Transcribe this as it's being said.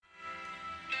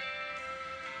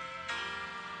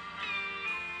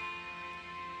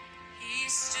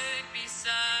stood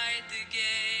beside the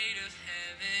gate of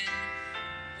heaven,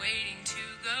 waiting to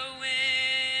go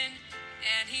in,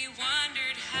 and he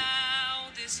wondered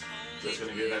how this holy Just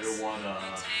gonna give everyone a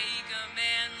take a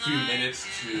man few like minutes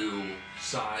to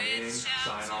sign in,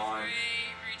 sign on,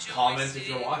 comment if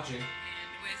you're watching.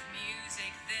 And with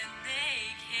music then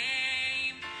they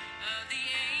came, of the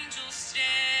angels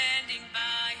standing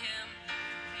by him.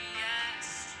 He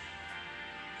asked,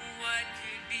 what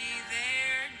could be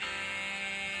their name?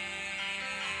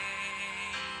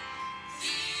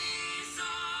 These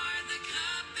are the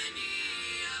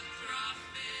company of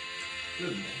prophets.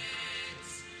 Good man.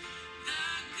 The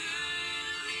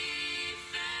goodly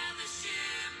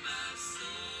fellowship of souls,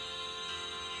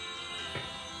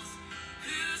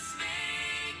 who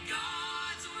spake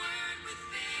God's word with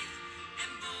faith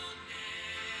and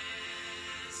boldness,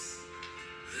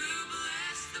 who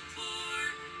blessed the poor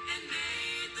and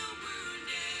made the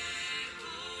wounded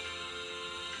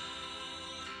whole.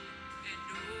 And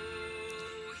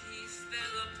oh, he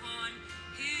fell upon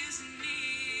his knees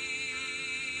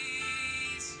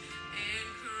and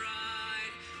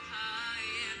cried, I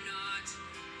am not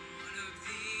one of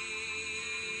these.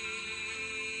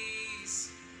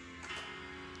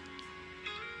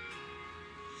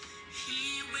 He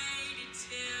waited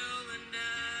till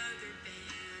another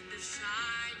band of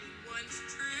shining ones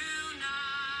drew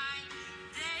nigh.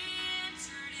 They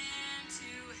entered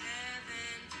into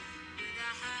heaven with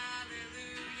a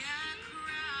hallelujah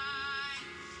cry.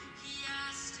 He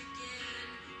asked again,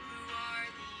 who are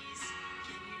these?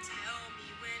 Can you tell me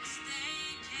whence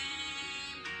they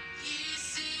came? He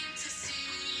seemed to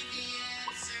see the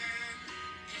answer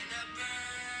in a burning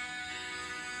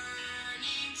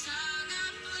tongue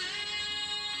of flames.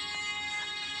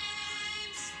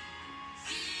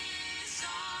 These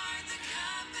are the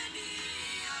company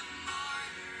of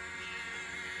martyrs,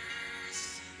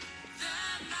 the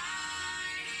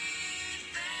mighty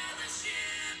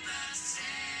fellowship of saints,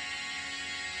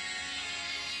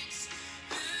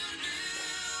 who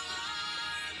knew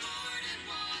our Lord and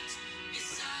walked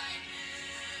beside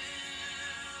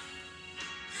him,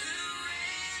 who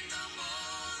ran the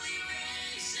holy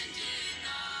race and did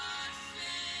not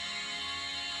faint.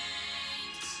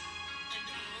 And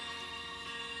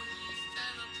oh, he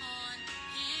fell upon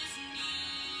his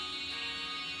knees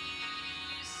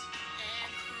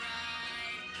and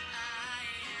cried, I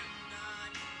am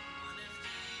not one of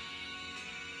these.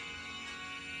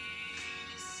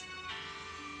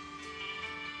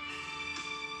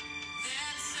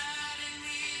 Then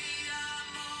suddenly a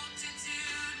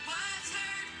multitude was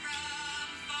heard from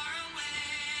far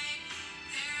away.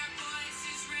 Their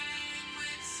voices rang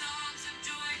with songs of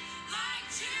joy, like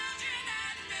children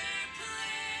at their play.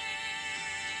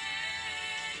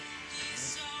 He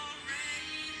saw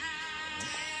Rahab,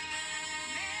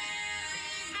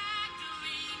 Mary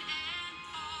Magdalene, and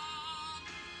Paul,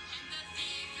 and the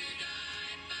thief who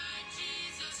died by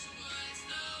Jesus was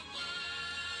the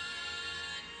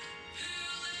one who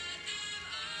led them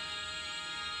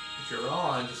up. If you're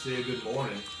on, just say a good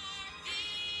morning.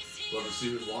 Love to see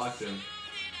who's watching.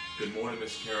 Good morning,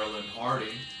 Miss Carolyn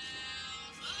Harding.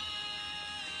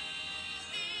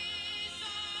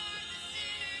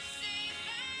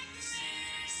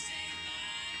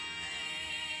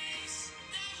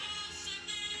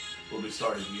 We'll be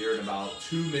starting here in about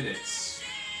 2 minutes.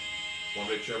 Want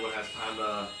to make sure everyone has time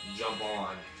to jump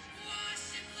on.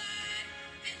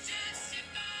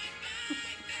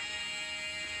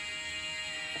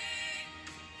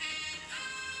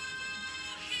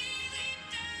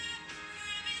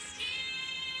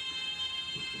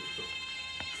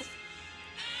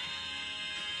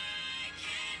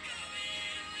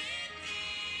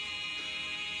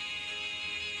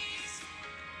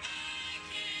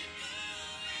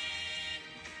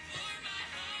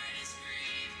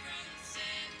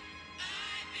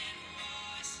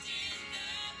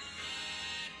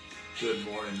 Good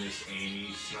morning, Miss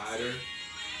Amy Snyder.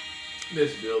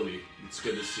 Miss Billy, it's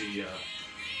good to see you.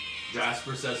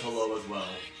 Jasper says hello as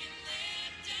well.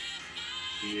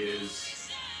 He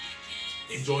is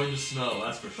enjoying the snow,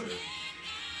 that's for sure.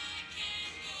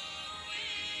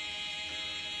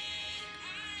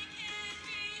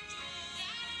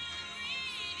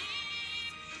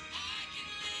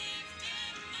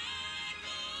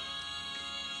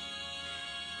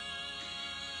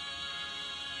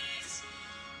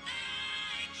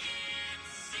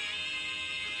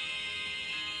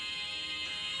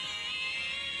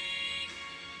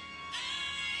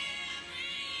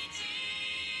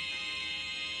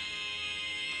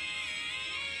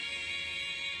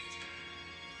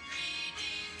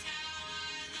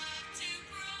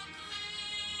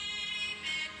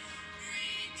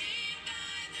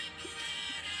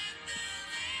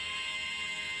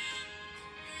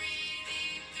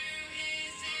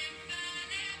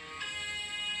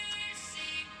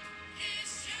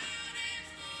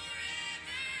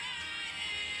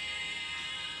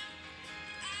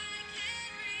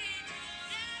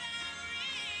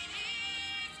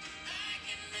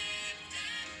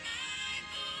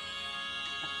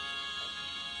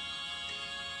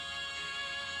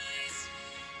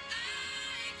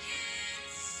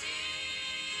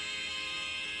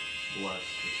 blessed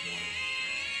this morning.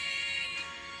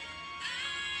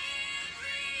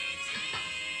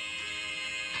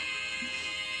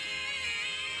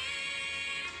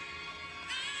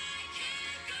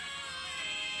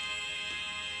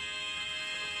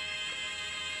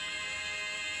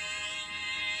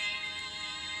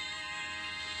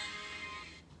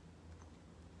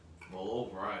 Well,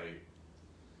 all right.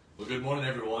 Well, good morning,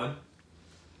 everyone.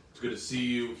 It's good to see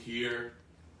you here.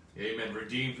 Amen.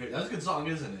 Redeemed. That's a good song,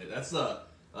 isn't it? That's the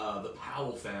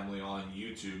Powell family on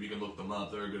YouTube. You can look them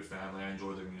up. They're a good family. I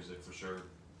enjoy their music for sure.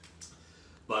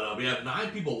 But we have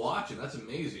 9 people watching. That's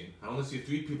amazing. I only see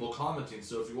 3 people commenting.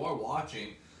 So if you are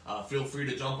watching, feel free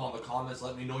to jump on the comments.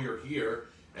 Let me know you're here.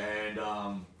 And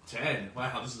 10.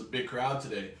 Wow, this is a big crowd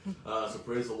today. So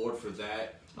praise the Lord for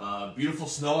that. Beautiful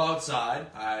snow outside.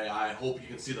 I hope you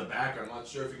can see the background. I'm not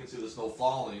sure if you can see the snow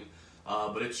falling,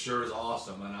 but it sure is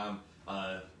awesome, and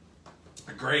I'm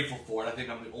grateful for it. I think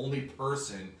I'm the only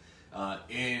person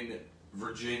in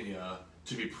Virginia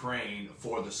to be praying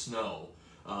for the snow,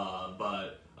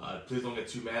 but please don't get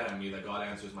too mad at me that God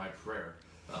answers my prayer.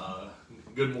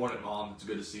 Good morning, Mom. It's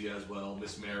good to see you as well.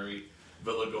 Miss Mary,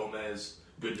 Villa Gomez,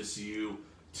 good to see you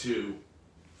too.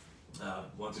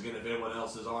 Once again, if anyone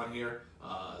else is on here,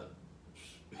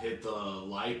 hit the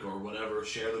like or whatever,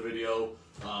 share the video,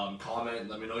 comment,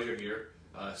 let me know you're here.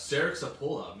 Sarek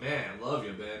Sapola, man, love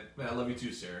you, man. Man, I love you too,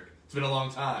 Sarek. It's been a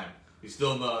long time. You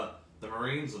still in the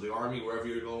Marines or the Army, wherever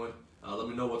you're going? Let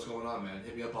me know what's going on, man.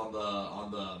 Hit me up on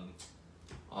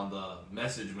the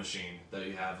message machine that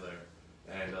you have there,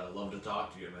 and love to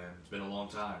talk to you, man. It's been a long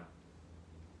time.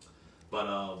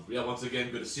 But yeah, once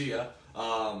again, good to see you.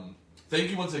 Thank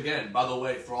you once again, by the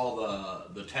way, for all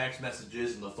the text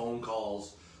messages and the phone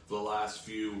calls for the last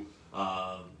few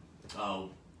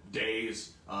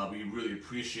days. We really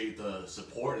appreciate the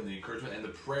support and the encouragement and the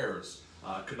prayers.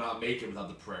 Could not make it without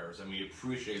the prayers, and we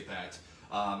appreciate that.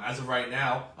 As of right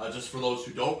now, just for those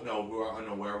who don't know, who are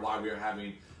unaware, why we are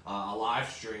having a live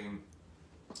stream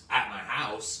at my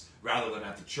house rather than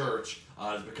at the church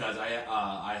is because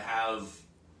I have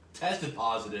tested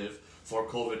positive for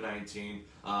COVID-19,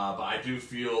 but I do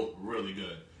feel really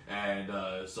good,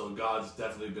 and so God's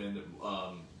definitely been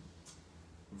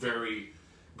very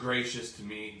gracious to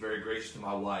me, very gracious to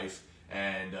my wife,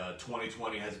 and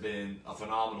 2020 has been a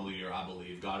phenomenal year, I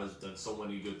believe. God has done so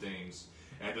many good things,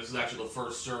 and this is actually the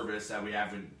first service that we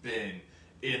haven't been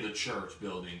in the church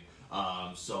building,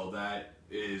 so that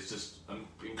is just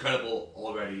incredible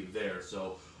already there,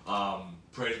 so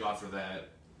praise God for that.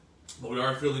 But we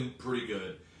are feeling pretty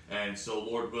good. And so,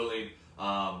 Lord willing,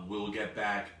 we'll get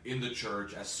back in the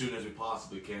church as soon as we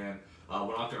possibly can.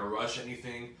 We're not going to rush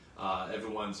anything.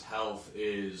 Everyone's health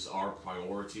is our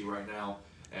priority right now.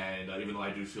 And even though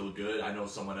I do feel good, I know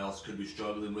someone else could be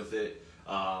struggling with it.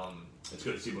 It's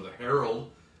good to see Brother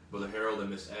Harold and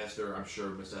Miss Esther. I'm sure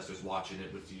Miss Esther's watching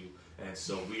it with you. And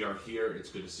so we are here. It's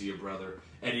good to see you, brother.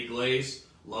 Eddie Glaze,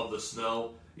 love the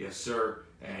snow. Yes, sir.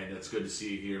 And it's good to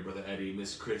see you here, Brother Eddie.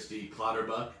 Miss Christy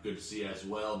Clotterbuck, good to see you as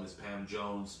well. Miss Pam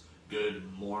Jones, good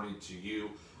morning to you.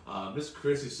 Miss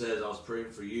Christy says, I was praying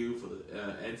for you for the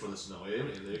and for the snow. Yeah,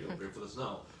 there you go, praying for the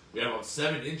snow. We have about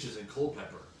 7 inches in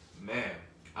Culpeper. Man,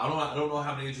 I don't know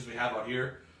how many inches we have out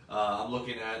here. I'm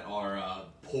looking at our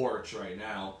porch right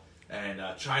now and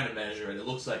trying to measure it. It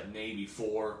looks like maybe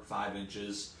 4, 5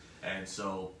 inches. And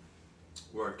so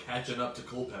we're catching up to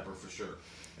Culpeper for sure.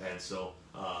 And so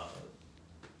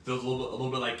feels a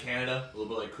little bit like Canada, a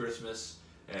little bit like Christmas,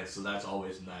 and so that's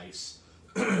always nice.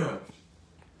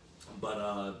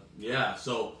 But yeah,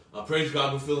 so praise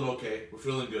God, we're feeling okay, we're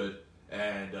feeling good,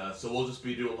 and so we'll just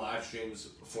be doing live streams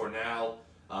for now.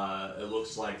 It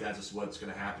looks like that's just what's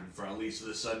going to happen for at least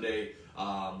this Sunday.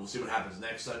 We'll see what happens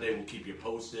next Sunday. We'll keep you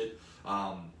posted.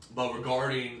 But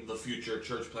regarding the future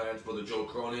church plans, Brother Joe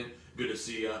Cronin, good to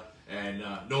see you. And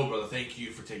no, brother, thank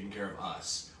you for taking care of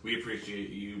us. We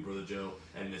appreciate you, Brother Joe,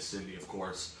 and Miss Cindy, of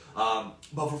course. But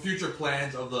for future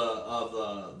plans of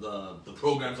the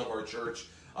programs of our church,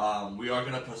 we are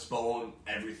going to postpone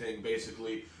everything,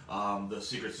 basically. The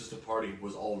Secret Sister Party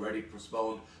was already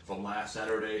postponed from last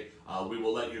Saturday. We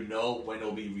will let you know when it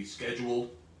will be rescheduled.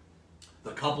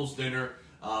 The couples dinner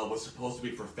was supposed to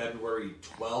be for February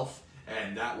 12th,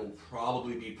 and that will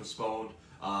probably be postponed.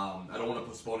 I don't want to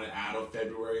postpone it out of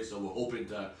February, so we're hoping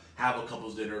to have a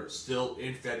couples dinner still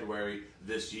in February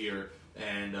this year,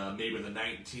 and maybe the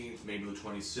 19th, maybe the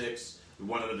 26th. We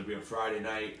wanted it to be a Friday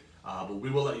night, but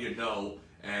we will let you know,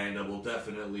 and we'll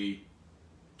definitely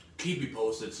keep you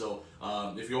posted. So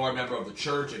if you are a member of the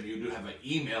church and you do have an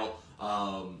email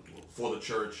for the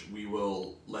church, we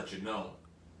will let you know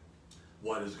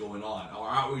what is going on. Our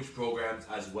outreach programs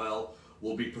as well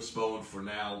will be postponed for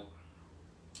now.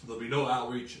 There'll be no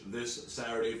outreach this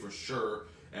Saturday for sure,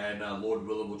 and Lord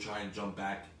willing, we'll try and jump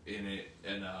back in it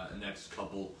in the next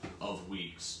couple of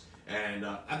weeks. And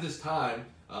at this time,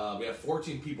 we have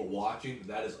 14 people watching.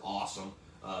 That is awesome.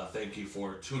 Thank you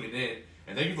for tuning in,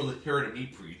 and thank you for hearing me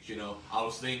preach. You know, I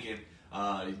was thinking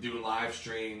doing live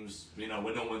streams, you know,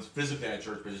 when no one's physically at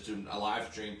church, but just doing a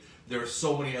live stream. There are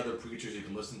so many other preachers you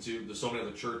can listen to. There's so many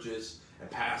other churches and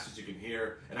pastors you can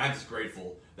hear, and I'm just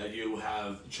grateful that you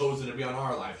have chosen to be on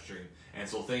our live stream. And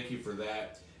so thank you for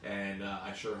that, and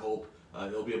I sure hope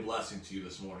it'll be a blessing to you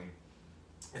this morning.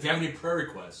 If you have any prayer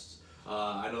requests,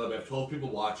 I know that we have 12 people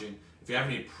watching. If you have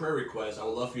any prayer requests, I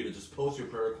would love for you to just post your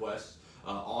prayer requests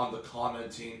on the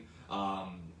commenting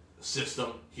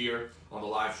system here on the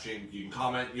live stream. You can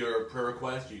comment your prayer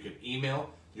request. You can email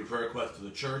your prayer request to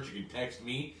the church. You can text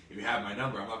me if you have my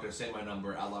number. I'm not going to say my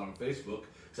number out loud on Facebook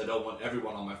because I don't want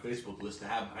everyone on my Facebook list to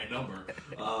have my number.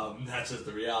 That's just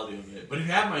the reality of it. But if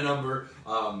you have my number,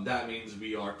 that means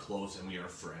we are close and we are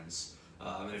friends.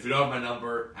 And if you don't have my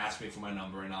number, ask me for my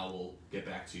number and I will get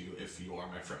back to you if you are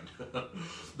my friend.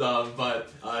 But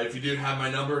if you do have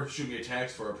my number, shoot me a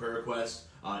text for a prayer request.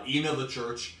 Email the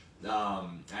church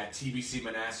at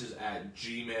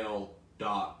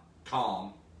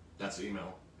tbcmanassas@gmail.com. That's the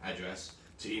email address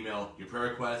to email your prayer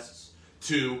requests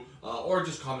to, or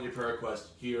just comment your prayer request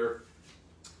here.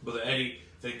 Brother Eddie,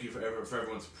 thank you for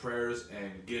everyone's prayers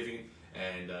and giving.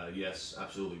 And yes,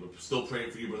 absolutely, we're still praying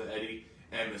for you, Brother Eddie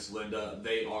and Miss Linda.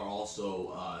 They are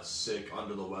also sick,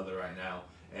 under the weather right now,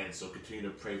 and so continue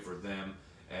to pray for them.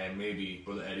 And maybe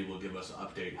Brother Eddie will give us an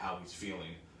update how he's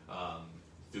feeling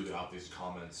throughout these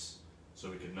comments, so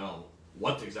we can know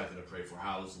what exactly to pray for.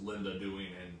 How's Linda doing,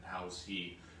 and how's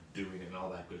he doing, and all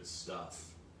that good stuff.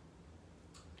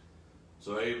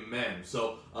 So amen.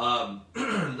 So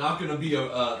not going to be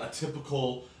a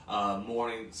typical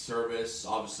morning service.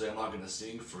 Obviously, I'm not going to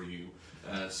sing for you.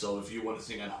 So if you want to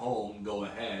sing at home, go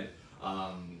ahead.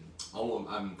 I'm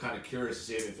kind of curious to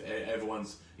see if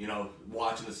everyone's, you know,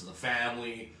 watching this as a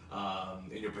family,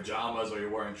 in your pajamas, or you're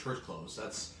wearing church clothes.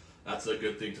 That's a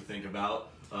good thing to think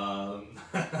about. I'm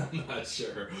not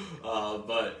sure.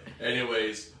 But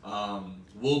anyways,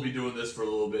 we'll be doing this for a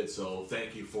little bit, so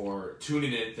thank you for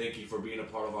tuning in. Thank you for being a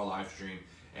part of our live stream,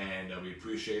 and we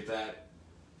appreciate that.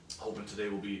 Hoping today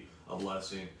will be a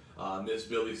blessing. Miss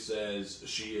Billy says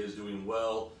she is doing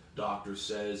well. Doctor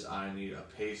says I need a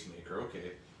pacemaker.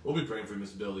 Okay, we'll be praying for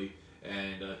Miss Billy,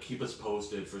 and keep us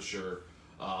posted for sure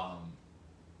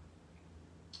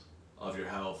of your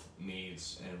health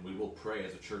needs, and we will pray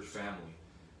as a church family.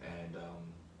 And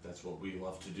that's what we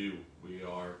love to do. We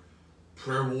are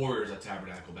prayer warriors at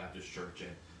Tabernacle Baptist Church,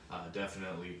 and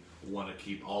definitely want to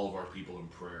keep all of our people in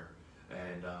prayer.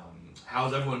 And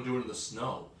how's everyone doing in the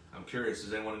snow? I'm curious,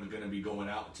 is anyone going to be going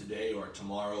out today or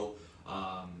tomorrow?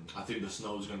 I think the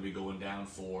snow is going to be going down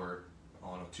for,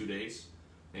 2 days,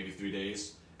 maybe 3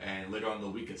 days. And later on in the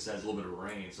week it says a little bit of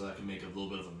rain, so that can make a little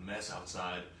bit of a mess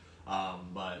outside.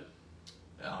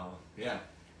 Yeah,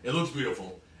 it looks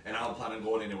beautiful. And I don't plan on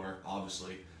going anywhere,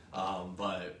 obviously.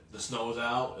 But the snow is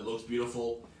out. It looks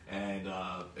beautiful. And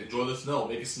enjoy the snow.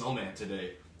 Make a snowman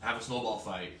today. Have a snowball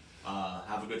fight.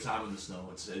 Have a good time in the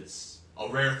snow. It's a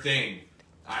rare thing,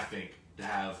 I think, to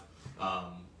have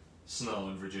snow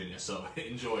in Virginia. So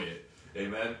enjoy it.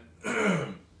 Amen.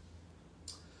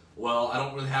 Well, I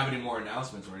don't really have any more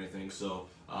announcements or anything. So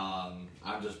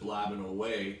I'm just blabbing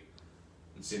away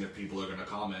and seeing if people are going to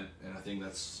comment. And I think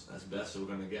that's best that we're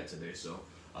going to get today. So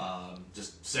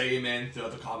just say amen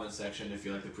throughout the comment section if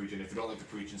you like the preaching. If you don't like the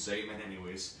preaching, say amen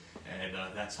anyways. And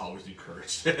that's always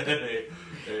encouraged.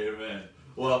 Amen.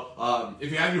 Well,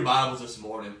 if you have your Bibles this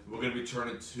morning, we're going to be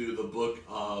turning to the book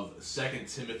of 2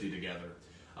 Timothy together.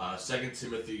 2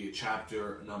 Timothy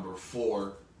chapter number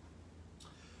 4.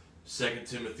 2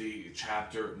 Timothy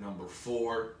chapter number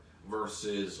 4,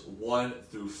 verses 1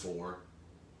 through 4.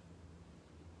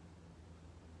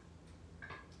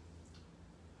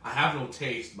 I have no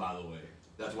taste, by the way.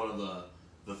 That's one of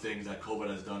the things that COVID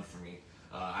has done for me.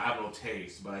 I have no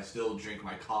taste, but I still drink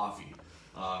my coffee.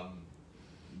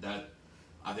 That,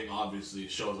 I think, obviously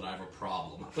shows that I have a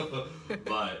problem.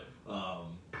 But, I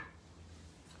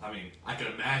mean, I can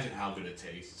imagine how good it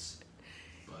tastes.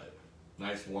 But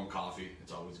nice warm coffee,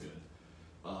 it's always good.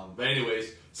 But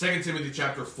anyways, 2 Timothy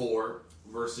chapter 4,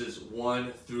 verses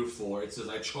 1 through 4. It says,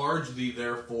 I charge thee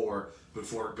therefore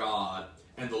before God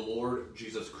and the Lord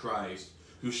Jesus Christ,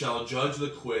 who shall judge the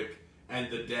quick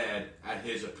and the dead at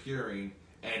his appearing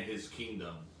and his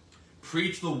kingdom.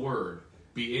 Preach the word,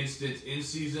 be instant in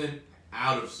season,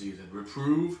 out of season.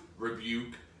 Reprove,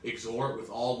 rebuke, exhort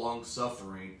with all long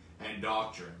suffering and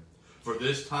doctrine. For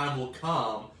this time will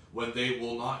come when they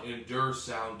will not endure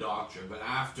sound doctrine, but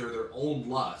after their own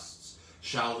lusts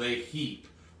shall they heap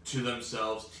to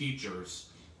themselves teachers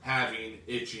having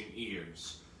itching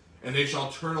ears. And they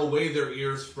shall turn away their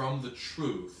ears from the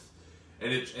truth,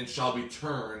 and shall be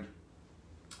turned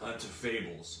unto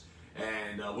fables.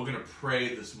 And we're going to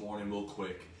pray this morning real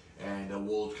quick, and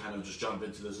we'll kind of just jump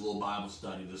into this little Bible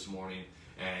study this morning.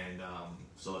 And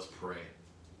so let's pray.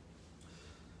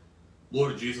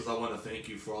 Lord Jesus, I want to thank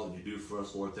you for all that you do for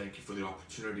us, Lord. Thank you for the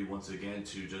opportunity once again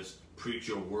to just preach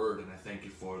your word, and I thank you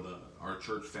for our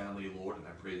church family, Lord, and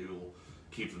I pray that you will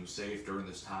keep them safe during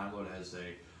this time, Lord, as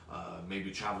they maybe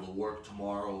travel to work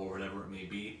tomorrow or whatever it may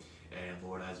be. And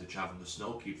Lord, as they travel in the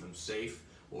snow, keep them safe.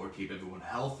 Lord, keep everyone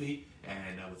healthy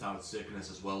and without sickness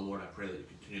as well, Lord. I pray that you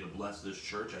continue to bless this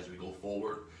church as we go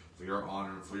forward for your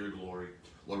honor and for your glory.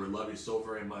 Lord, we love you so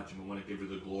very much, and we want to give you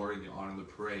the glory, the honor, and the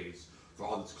praise for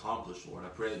all that's accomplished, Lord. I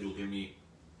pray that you'll give me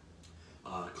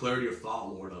clarity of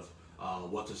thought, Lord, of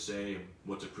what to say and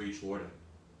what to preach, Lord. And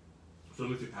fill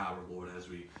me with your power, Lord, as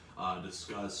we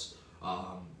discuss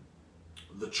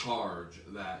the charge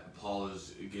that Paul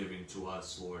is giving to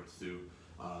us, Lord, through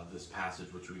this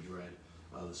passage which we've read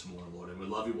this morning, Lord. And we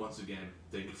love you once again.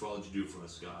 Thank you for all that you do for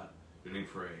us, God. In your name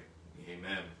pray.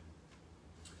 Amen.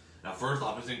 Now, first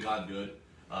off, isn't God good?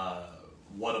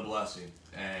 What a blessing.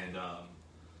 And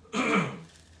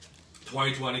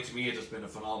 2020 to me has just been a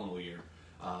phenomenal year.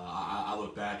 I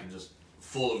look back and just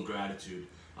full of gratitude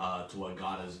to what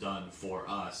God has done for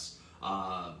us.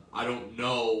 I don't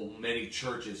know many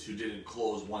churches who didn't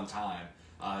close one time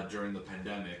during the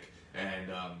pandemic.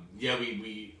 And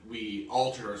we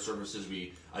altered our services.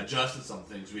 We adjusted some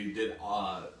things. We did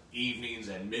evenings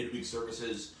and midweek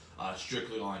services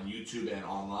strictly on YouTube and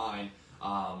online.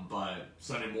 But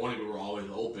Sunday morning we were always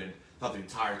open. Not the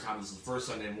entire time. This is the first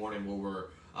Sunday morning where we're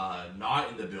not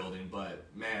in the building, but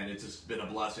man, it's just been a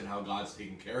blessing how God's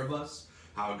taken care of us,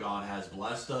 how God has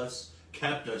blessed us,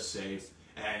 kept us safe,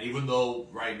 and even though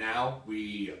right now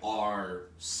we are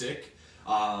sick,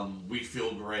 we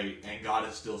feel great, and God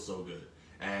is still so good.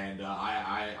 And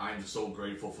I'm so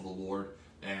grateful for the Lord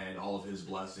and all of His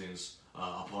blessings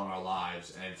upon our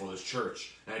lives and for this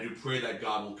church. And I do pray that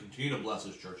God will continue to bless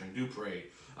His church. And I do pray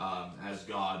as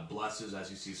God blesses, as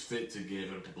He sees fit to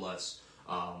give and to bless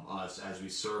us as we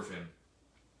serve Him.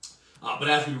 But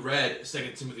as we read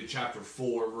 2 Timothy chapter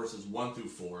 4, verses 1 through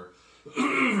 4,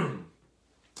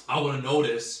 I want to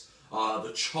notice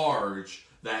the charge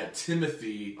that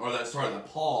that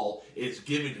Paul is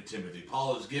giving to Timothy.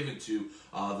 Paul is giving to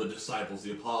the disciples,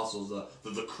 the apostles,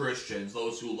 the Christians,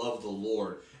 those who love the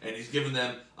Lord. And he's given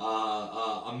them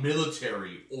a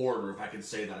military order, if I can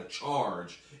say that. A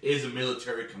charge is a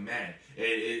military command.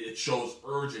 It shows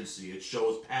urgency. It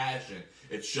shows passion.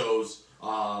 It shows,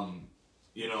 not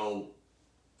an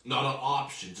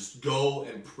option. Just go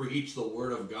and preach the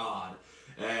Word of God.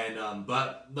 And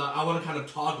but I want to kind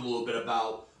of talk a little bit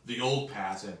about the old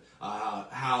past and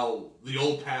how the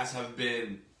old past have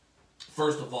been,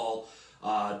 first of all,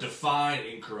 defined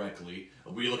incorrectly.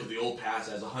 We look at the old past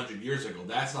as 100 years ago.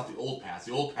 That's not the old past.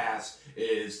 The old past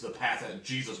is the path that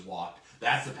Jesus walked.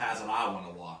 That's the path that I want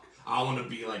to walk. I want to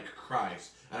be like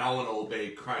Christ, and I want to obey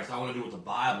Christ. I want to do what the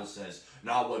Bible says,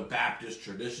 not what Baptist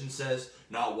tradition says,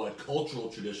 not what cultural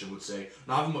tradition would say,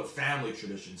 not even what family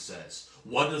tradition says.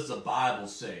 What does the Bible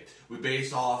say? We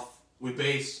base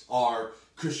our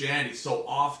Christianity so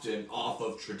often off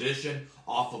of tradition,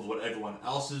 off of what everyone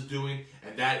else is doing,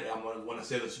 and that, I want to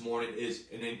say this morning, is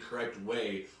an incorrect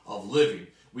way of living.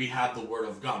 We have the Word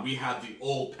of God. We have the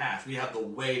old past. We have the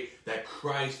way that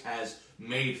Christ has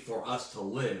made for us to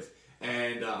live.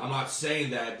 And I'm not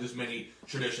saying that there's many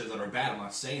traditions that are bad. I'm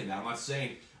not saying that. I'm not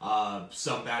saying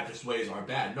some Baptist ways are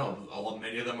bad. No,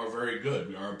 many of them are very good.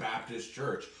 We are a Baptist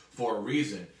church for a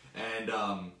reason. And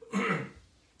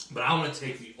but I want to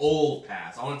take the old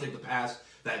past. I want to take the past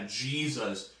that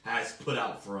Jesus has put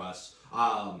out for us.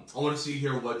 I want to see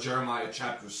here what Jeremiah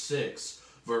chapter 6,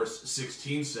 verse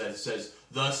 16 says. It says,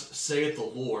 "Thus saith the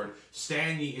Lord,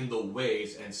 stand ye in the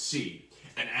ways and see,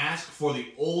 and ask for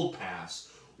the old past,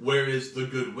 where is the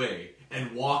good way,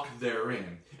 and walk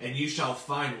therein, and ye shall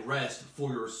find rest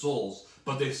for your souls.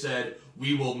 But they said,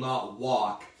 we will not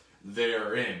walk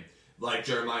therein." Like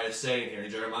Jeremiah is saying here.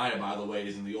 And Jeremiah, by the way,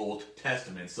 is in the Old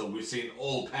Testament. So we've seen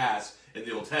old past in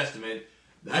the Old Testament.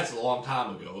 That's a long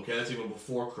time ago, okay? That's even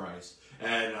before Christ.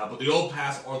 And but the old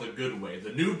past are the good way.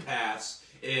 The new past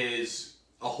is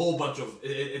a whole bunch of,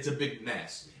 it's a big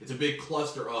mess. It's a big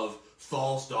cluster of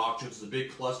false doctrines. It's a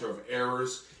big cluster of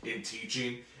errors in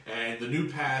teaching. And the new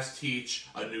paths teach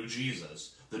a new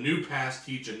Jesus. The new paths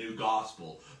teach a new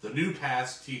gospel. The new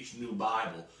paths teach new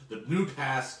Bible. The new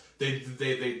paths,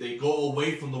 they go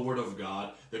away from the Word of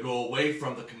God. They go away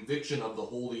from the conviction of the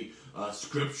Holy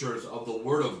Scriptures of the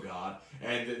Word of God.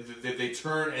 And they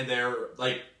turn, and they're,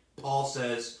 like Paul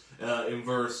says in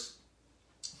verse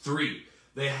 3,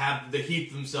 they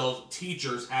heap themselves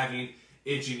teachers having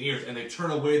itching ears, and they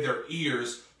turn away their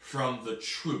ears from the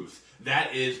truth.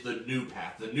 That is the new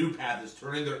path. The new path is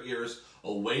turning their ears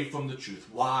away from the truth.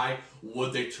 Why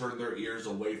would they turn their ears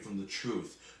away from the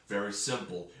truth? Very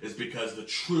simple. It's because the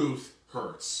truth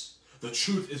hurts. The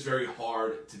truth is very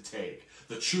hard to take.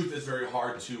 The truth is very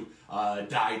hard to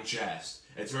digest.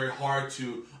 It's very hard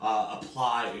to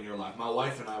apply in your life. My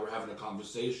wife and I were having a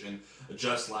conversation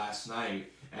just last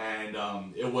night, and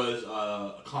it was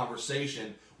a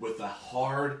conversation with a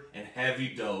hard and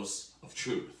heavy dose of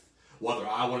truth. Whether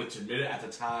I wanted to admit it at the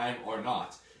time or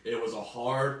not, it was a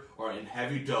hard and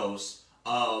heavy dose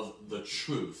of the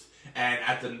truth. And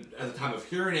at the time of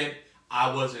hearing it,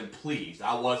 I wasn't pleased.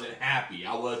 I wasn't happy.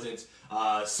 I wasn't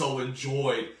so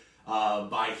enjoyed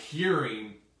by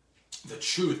hearing the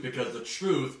truth, because the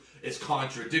truth is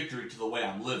contradictory to the way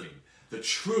I'm living. The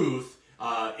truth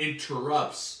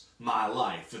interrupts my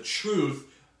life. The truth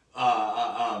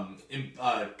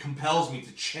compels me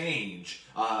to change,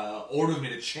 orders me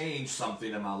to change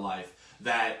something in my life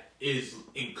that is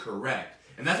incorrect.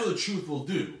 And that's what the truth will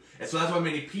do. And so that's why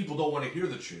many people don't want to hear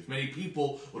the truth. Many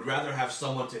people would rather have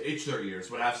someone to itch their ears,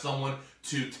 would have someone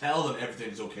to tell them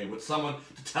everything's okay, with someone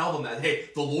to tell them that, hey,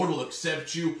 the Lord will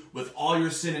accept you with all your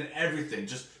sin and everything.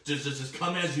 Just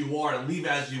come as you are and leave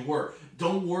as you were.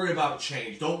 Don't worry about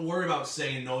change. Don't worry about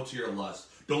saying no to your lust.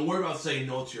 Don't worry about saying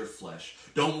no to your flesh.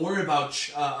 Don't worry about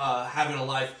having a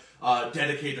life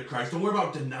dedicated to Christ. Don't worry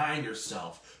about denying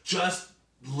yourself. Just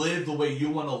live the way you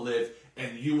want to live,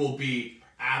 and you will be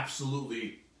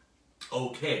absolutely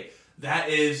okay. That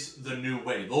is the new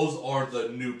way. Those are the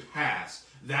new paths.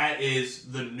 That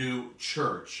is the new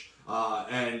church,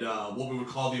 and what we would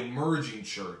call the emerging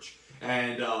church.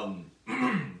 And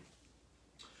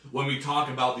when we talk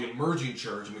about the emerging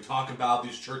church, and we talk about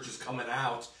these churches coming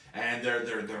out, and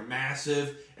they're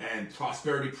massive, and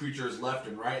prosperity preachers left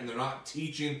and right, and they're not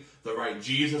teaching the right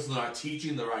Jesus, they're not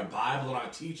teaching the right Bible, they're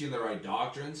not teaching the right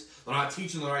doctrines, they're not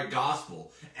teaching the right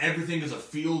gospel. Everything is a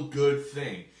feel-good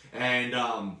thing. And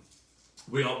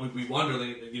we wonder,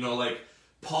 like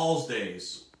Paul's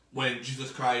days, when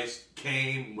Jesus Christ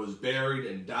came, was buried,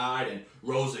 and died, and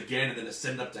rose again, and then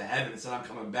ascended up to heaven and said, I'm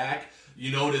coming back.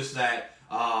 You notice that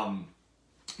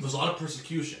there's a lot of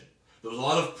persecution. There was a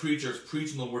lot of preachers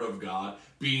preaching the Word of God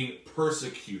being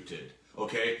persecuted.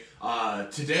 Okay?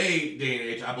 Today, day and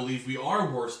age, I believe we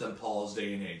are worse than Paul's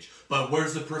day and age. But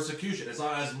where's the persecution? It's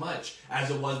not as much as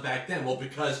it was back then. Well,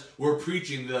 because we're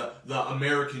preaching the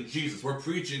American Jesus. We're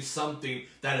preaching something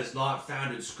that is not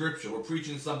found in Scripture. We're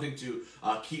preaching something to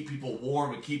keep people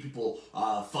warm and keep people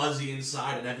fuzzy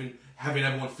inside, and having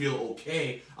everyone feel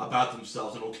okay about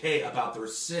themselves and okay about their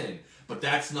sin. But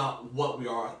that's not what we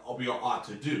ought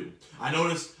to do. I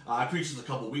noticed, I preached this a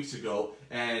couple weeks ago,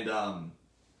 and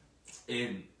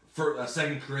in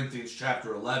 2 Corinthians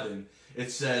chapter 11,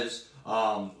 it says,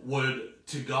 would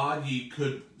to God ye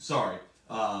could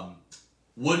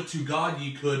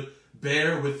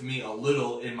bear with me a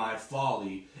little in my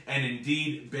folly, and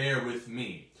indeed bear with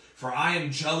me. For I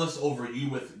am jealous over you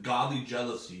with godly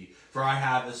jealousy, for I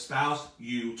have espoused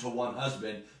you to one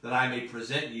husband, that I may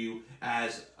present you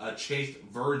as a chaste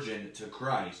virgin to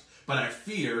Christ. But I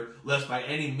fear, lest by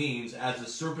any means, as the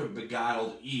serpent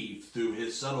beguiled Eve through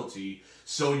his subtlety,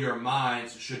 so your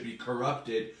minds should be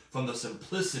corrupted from the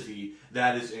simplicity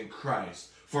that is in Christ.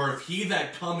 For if he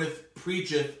that cometh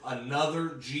preacheth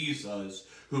another Jesus,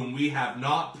 whom we have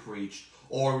not preached,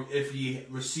 or if ye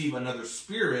receive another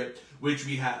spirit, which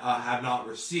we have not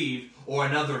received, or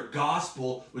another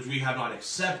gospel, which we have not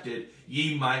accepted,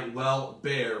 ye might well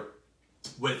bear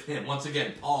with him. Once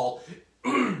again, Paul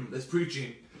is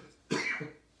preaching,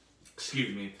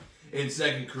 excuse me, in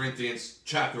 2 Corinthians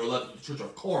chapter 11, the church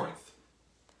of Corinth.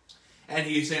 And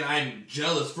he's saying, I'm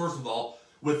jealous, first of all,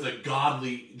 with a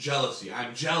godly jealousy.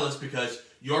 I'm jealous because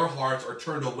your hearts are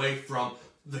turned away from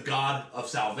the God of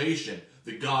salvation,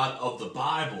 the God of the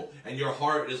Bible, and your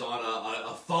heart is on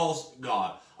a false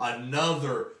God,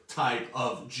 another type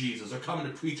of Jesus. They're coming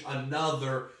to preach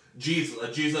another Jesus,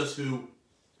 a Jesus who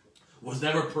was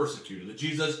never persecuted, a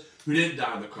Jesus who didn't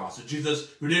die on the cross, a Jesus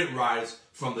who didn't rise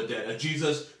from the dead, a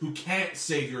Jesus who can't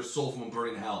save your soul from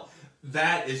burning hell.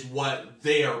 That is what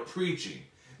they are preaching.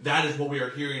 That is what we are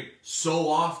hearing so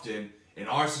often in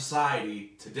our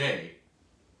society today.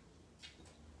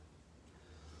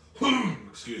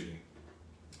 excuse me,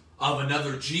 of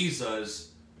another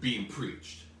Jesus being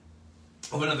preached,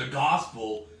 of another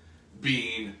gospel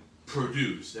being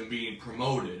produced and being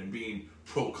promoted and being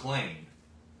proclaimed.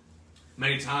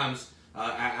 Many times,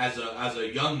 as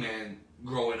a young man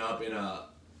growing up in a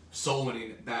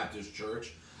soul-winning Baptist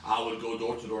church, I would go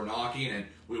door to door knocking, and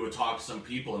we would talk to some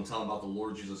people and tell them about the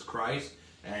Lord Jesus Christ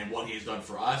and what He's done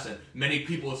for us. And many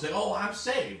people would say, "Oh, I'm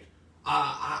saved.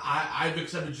 I've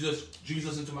accepted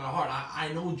Jesus into my heart. I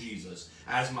know Jesus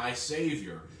as my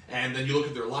Savior." And then you look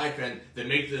at their life, and they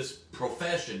make this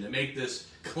profession, they make this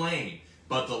claim,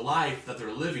 but the life that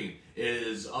they're living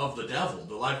is of the devil.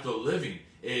 The life they're living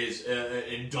is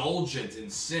indulgent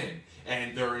in sin,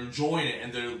 and they're enjoying it,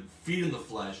 and they're feeding the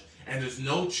flesh, and there's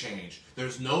no change.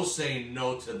 There's no saying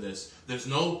no to this. There's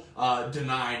no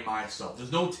denying myself.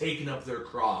 There's no taking up their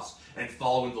cross and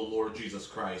following the Lord Jesus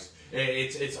Christ.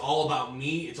 It's all about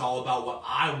me. It's all about what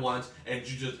I want, and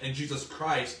Jesus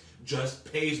Christ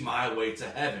just pays my way to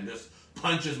heaven, just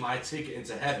punches my ticket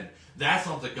into heaven. That's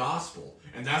not the gospel,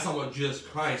 and that's not what Jesus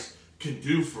Christ can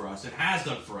do for us and has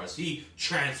done for us. He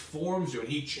transforms you and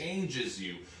He changes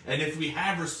you. And if we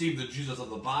have received the Jesus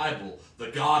of the Bible, the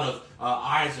God of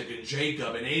Isaac and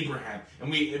Jacob and Abraham,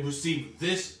 and we receive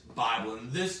this Bible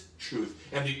and this truth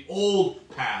and the old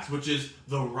path, which is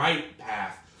the right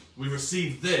path, we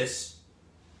receive this,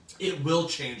 it will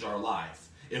change our life.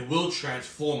 It will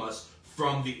transform us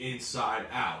from the inside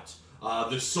out.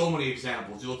 There's so many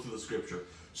examples. You look through the scripture,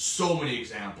 so many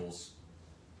examples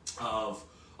of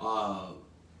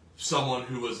someone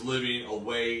who was living a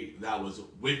way that was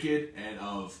wicked and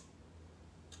of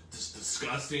this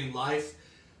disgusting life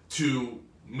to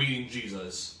meeting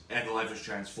Jesus, and the life is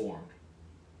transformed.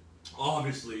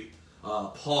 Obviously,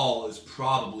 Paul is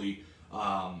probably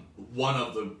one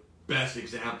of the best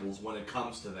examples when it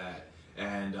comes to that,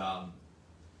 and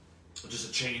just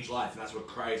a changed life, and that's what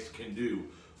Christ can do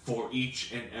for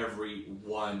each and every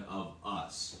one of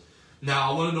us.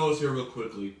 Now, I want to notice here real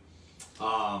quickly,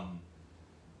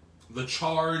 the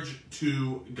charge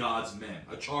to God's men.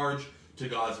 A charge to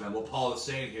God's men. What Paul is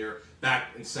saying here,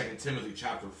 back in 2 Timothy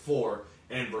chapter 4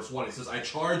 and verse 1, he says, "I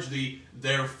charge thee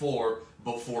therefore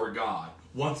before God."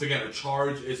 Once again, a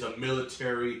charge is a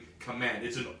military command.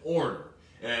 It's an order.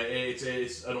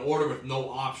 It's an order with no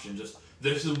option. Just,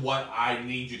 this is what I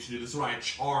need you to do. This is what I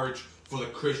charge for the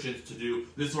Christians to do.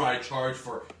 This is what I charge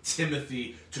for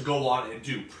Timothy to go on and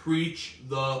do. Preach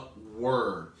the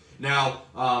word. Now,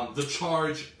 the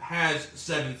charge has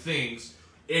 7 things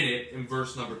in it. In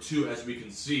verse number 2, as we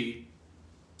can see,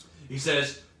 he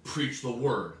says, preach the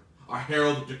word. A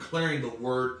herald declaring the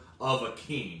word of a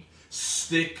king.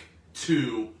 Stick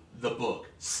to the book.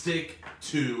 Stick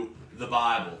to the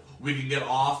Bible. We can get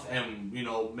off, and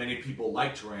many people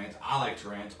like to rant. I like to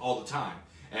rant all the time.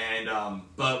 And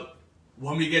but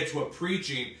when we get to a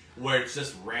preaching where it's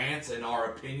just rants and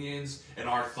our opinions and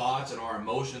our thoughts and our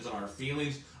emotions and our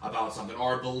feelings about something,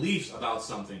 our beliefs about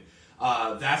something,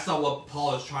 that's not what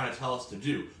Paul is trying to tell us to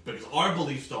do, because our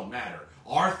beliefs don't matter.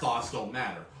 Our thoughts don't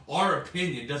matter. Our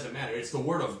opinion doesn't matter. It's the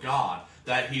Word of God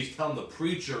that he's telling the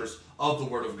preachers of the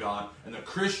Word of God and the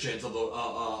Christians of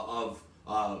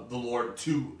the Lord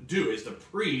to do, is to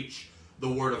preach the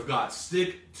Word of God.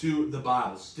 Stick to the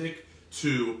Bible. Stick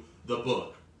to the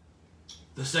book.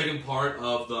 The second part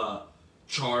of the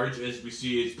charge, as we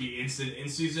see, is be instant in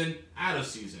season, out of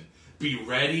season. Be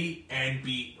ready and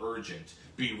be urgent.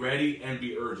 Be ready and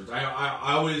be urgent. I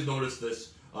always notice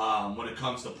this when it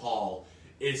comes to Paul,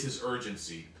 is his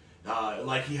urgency.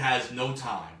 Like he has no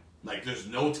time. Like there's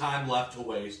no time left to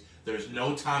waste. There's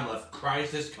no time left.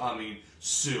 Christ is coming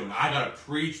soon. I gotta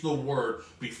preach the word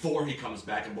before he comes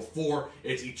back and before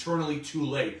it's eternally too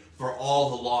late for all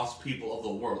the lost people of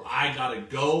the world. I gotta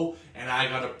go and I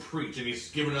gotta preach. And he's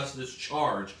given us this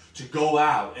charge to go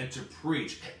out and to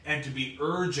preach and to be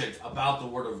urgent about the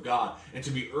word of God and to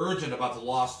be urgent about the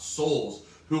lost souls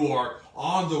who are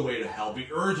on their way to hell. Be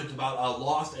urgent about a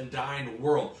lost and dying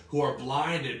world who are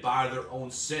blinded by their own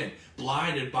sin,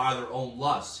 blinded by their own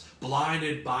lusts,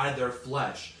 blinded by their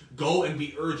flesh. Go and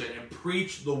be urgent and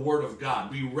preach the word of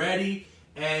God. Be ready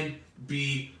and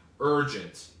be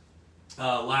urgent.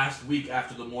 Last week,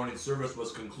 after the morning service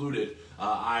was concluded,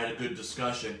 I had a good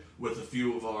discussion with a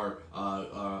few of our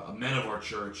men of our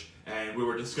church, and we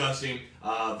were discussing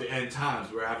the end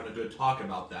times. We were having a good talk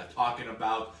about that, talking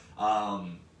about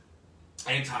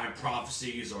end time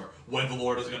prophecies or when the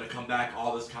Lord is going to come back,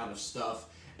 all this kind of stuff.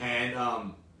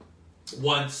 And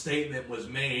one statement was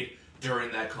made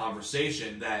during that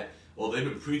conversation that, well, they've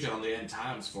been preaching on the end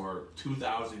times for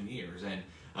 2,000 years. And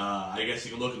I guess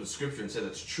you can look in the scripture and say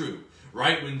that's true.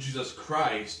 Right when Jesus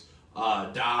Christ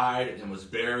died and was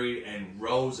buried and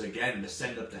rose again and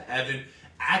ascended up to heaven.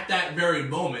 At that very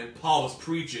moment, Paul was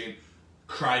preaching,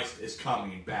 Christ is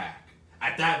coming back.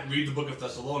 At that, read the book of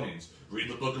Thessalonians, read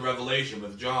the book of Revelation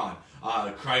with John.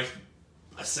 Christ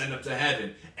ascended up to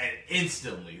heaven, and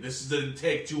instantly, this didn't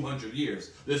take 200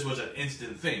 years, this was an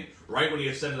instant thing. Right when he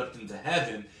ascended up into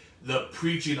heaven, the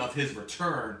preaching of his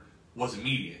return was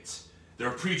immediate. They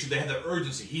were preaching, they had the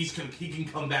urgency. He can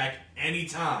come back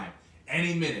anytime,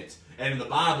 any minute. And in the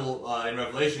Bible, in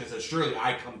Revelation, it says, surely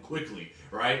I come quickly,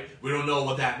 right? We don't know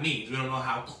what that means. We don't know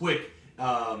how quick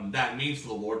that means for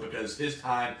the Lord, because his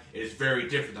time is very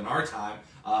different than our time.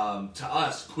 To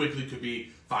us, quickly could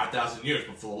be 5,000 years,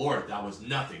 but for the Lord, that was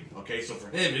nothing. Okay, so for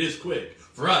him, it is quick.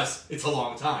 For us, it's a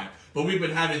long time. But we've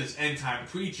been having this end time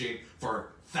preaching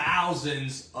for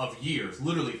thousands of years,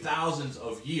 literally thousands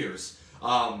of years.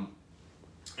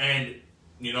 And,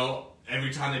 you know,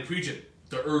 every time they preach it,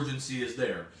 the urgency is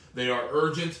there. They are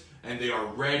urgent, and they are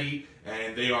ready,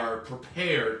 and they are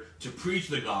prepared to preach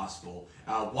the gospel.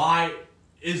 Why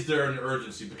is there an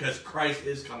urgency? Because Christ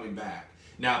is coming back.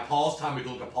 Now, Paul's time, we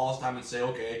can look at Paul's time and say,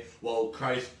 okay, well,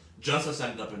 Christ just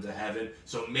ascended up into heaven,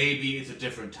 so maybe it's a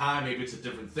different time, maybe it's a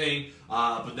different thing.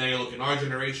 But then you look in our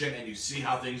generation, and you see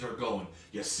how things are going.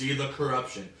 You see the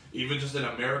corruption, even just in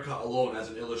America alone as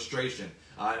an illustration.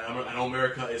 I know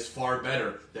America is far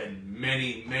better than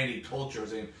many, many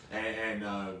cultures and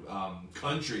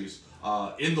countries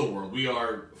in the world. We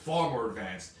are far more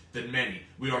advanced than many.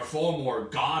 We are far more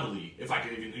godly, if I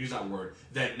can even use that word,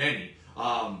 than many.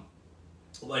 But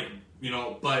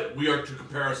we are to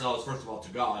compare ourselves, first of all,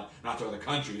 to God, not to other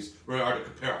countries. We are to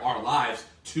compare our lives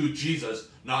to Jesus,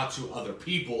 not to other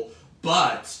people.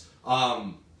 But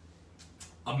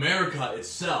America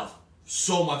itself,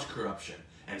 so much corruption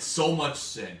and so much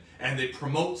sin, and they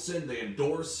promote sin, they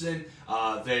endorse sin,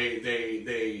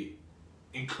 they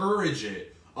encourage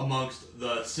it amongst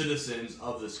the citizens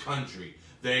of this country.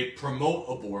 They promote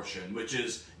abortion, which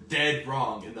is dead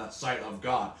wrong in the sight of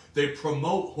God. They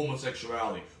promote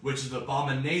homosexuality, which is an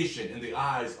abomination in the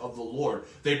eyes of the Lord.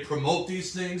 They promote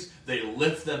these things, they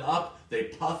lift them up, they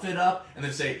puff it up, and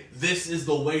they say, this is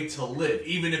the way to live.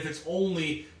 Even if it's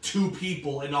only 2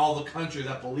 people in all the country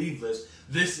that believe this,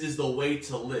 this is the way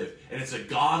to live. And it's a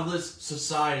godless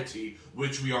society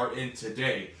which we are in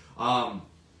today.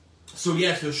 So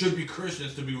yes, there should be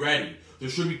Christians to be ready. There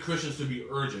should be Christians to be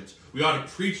urgent. We ought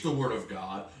to preach the Word of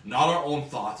God, not our own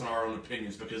thoughts and our own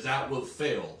opinions, because that will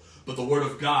fail. But the Word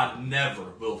of God never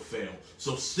will fail.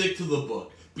 So stick to the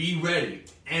book. Be ready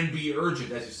and be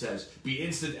urgent, as he says. Be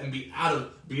instant and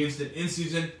be instant in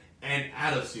season and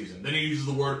out of season. Then he uses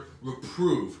the word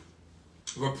reprove.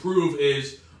 Reprove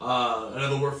is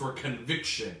another word for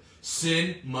conviction.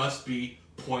 Sin must be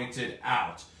pointed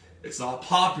out. It's not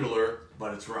popular,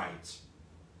 but it's right.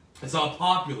 It's not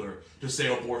popular to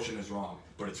say abortion is wrong,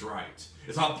 but it's right.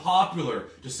 It's not popular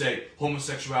to say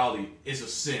homosexuality is a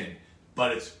sin,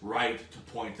 but it's right to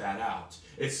point that out.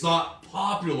 It's not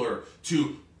popular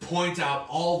to point out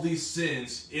all these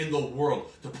sins in the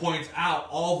world, to point out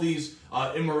all these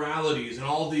immoralities and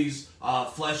all these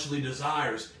fleshly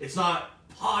desires. It's not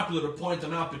popular to point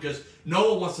them out because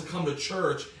no one wants to come to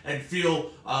church and feel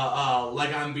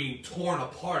like I'm being torn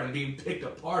apart and being picked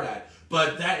apart at.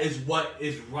 But that is what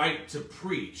is right to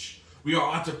preach. We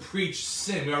ought to preach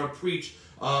sin. We ought to preach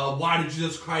why did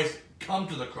Jesus Christ come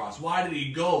to the cross? Why did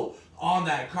he go on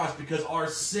that cross? Because our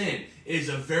sin is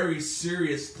a very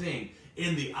serious thing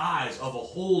in the eyes of a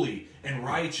holy and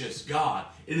righteous God.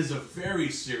 It is a very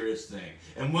serious thing.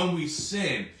 And when we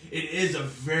sin, it is a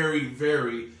very,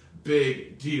 very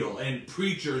big deal. And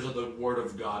preachers of the Word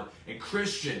of God and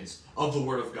Christians of the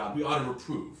Word of God, we ought to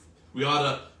reprove. We ought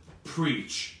to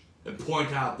preach and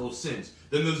point out those sins.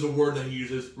 Then there's a word that he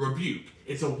uses, rebuke.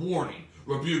 It's a warning.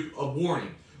 Rebuke, a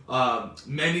warning.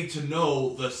 Men need to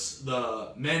know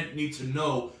men need to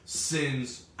know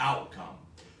sin's outcome.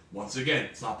 Once again,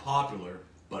 it's not popular,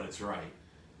 but it's right.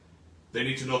 They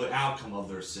need to know the outcome of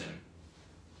their sin.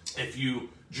 If you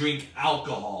drink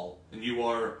alcohol and you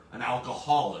are an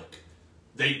alcoholic,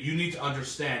 you need to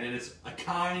understand, and it's a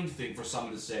kind thing for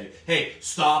someone to say, hey,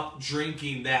 stop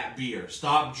drinking that beer.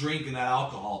 Stop drinking that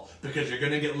alcohol because you're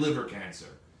going to get liver cancer.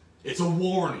 It's a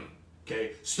warning,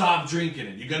 okay? Stop drinking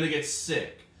it. You're going to get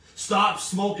sick. Stop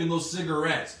smoking those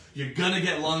cigarettes. You're going to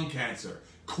get lung cancer.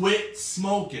 Quit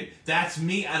smoking. That's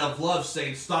me out of love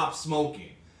saying stop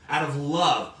smoking. Out of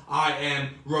love, I am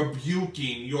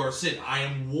rebuking your sin. I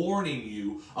am warning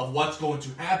you of what's going to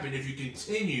happen if you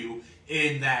continue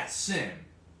in that sin.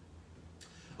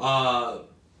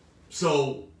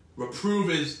 So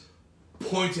reprove is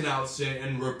pointing out sin,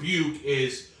 and rebuke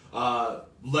is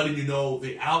letting you know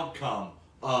the outcome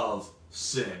of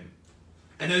sin.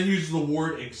 And then he uses the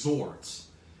word exhort.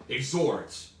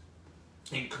 Exhort.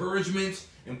 Encouragement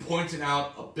and pointing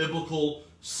out a biblical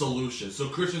solution. So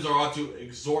Christians are ought to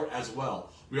exhort as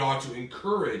well. We ought to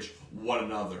encourage one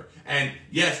another. And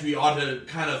yes, we ought to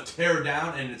kind of tear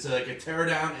down, and it's like a tear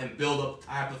down and build up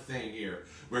type of thing here.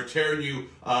 We're tearing you,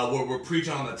 we're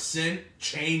preaching on that sin.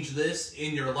 Change this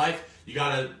in your life. You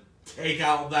got to take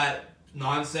out that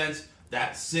nonsense,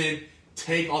 that sin,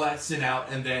 take all that sin out,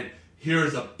 and then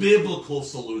here's a biblical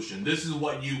solution. This is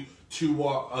what you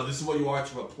are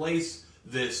to replace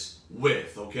this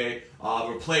with, okay?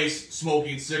 Replace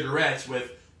smoking cigarettes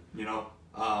with,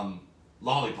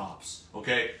 lollipops,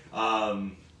 okay? I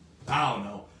don't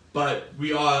know. But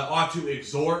we ought to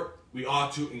exhort, we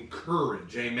ought to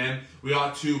encourage, amen? We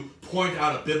ought to point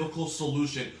out a biblical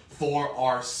solution for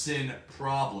our sin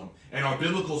problem. And our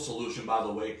biblical solution, by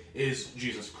the way, is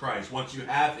Jesus Christ. Once you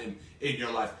have him in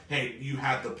your life, hey, you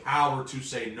have the power to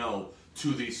say no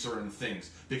to these certain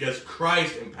things. Because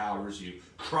Christ empowers you,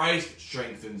 Christ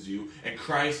strengthens you, and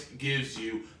Christ gives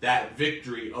you that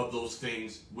victory of those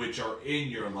things which are in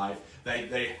your life, that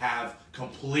they have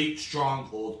complete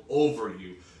stronghold over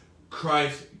you.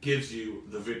 Christ gives you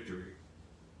the victory.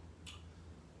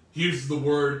 He uses the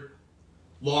word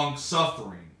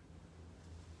long-suffering,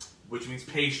 which means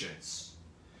patience.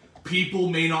 People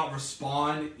may not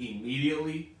respond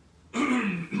immediately,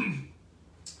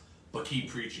 but keep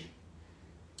preaching.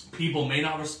 People may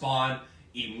not respond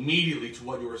immediately to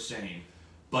what you are saying,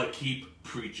 but keep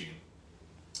preaching.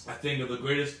 I think of the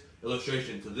greatest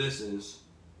illustration to this is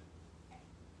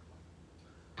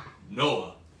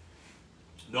Noah.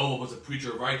 Noah was a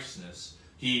preacher of righteousness.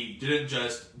 He didn't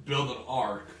just build an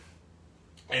ark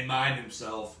and mind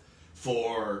himself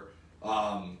for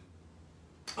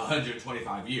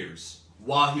 125 years.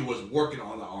 While he was working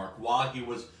on the ark, while he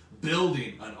was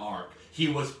building an ark, he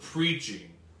was preaching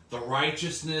the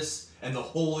righteousness and the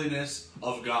holiness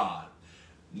of God.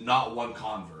 Not one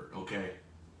convert, okay?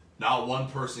 Not one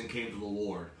person came to the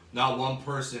Lord. Not one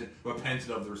person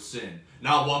repented of their sin.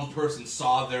 Not one person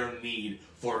saw their need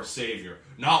for a Savior.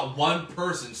 Not one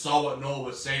person saw what Noah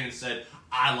was saying and said,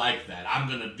 I like that. I'm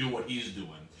going to do what he's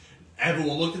doing.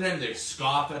 Everyone looked at him. They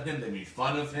scoffed at him. They made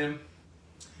fun of him.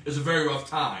 It was a very rough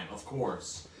time, of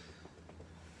course.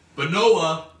 But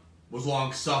Noah was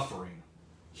long-suffering.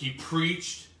 He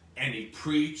preached, and he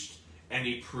preached, and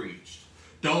he preached.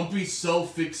 Don't be so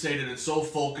fixated and so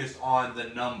focused on the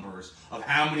numbers of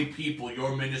how many people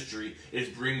your ministry is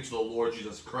bringing to the Lord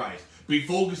Jesus Christ. Be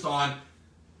focused on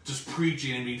just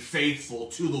preaching and being faithful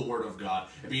to the Word of God,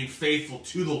 and being faithful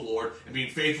to the Lord, and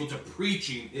being faithful to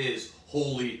preaching His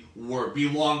holy Word. Be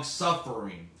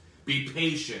long-suffering. Be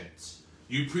patient.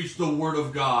 You preach the Word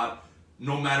of God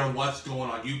no matter what's going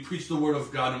on. You preach the Word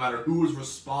of God no matter who is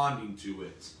responding to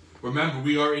it. Remember,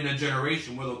 we are in a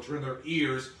generation where they'll turn their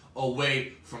ears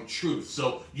away from truth.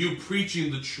 So you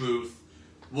preaching the truth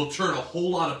will turn a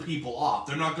whole lot of people off.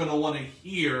 They're not going to want to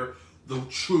hear the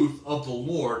truth of the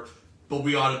Lord, but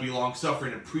we ought to be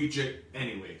long-suffering and preach it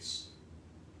anyways.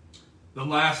 Then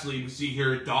lastly, we see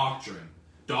here doctrine.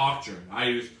 Doctrine. I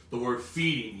use the word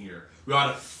feeding here. We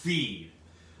ought to feed.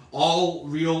 All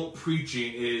real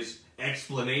preaching is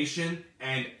explanation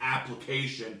and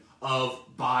application of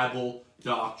Bible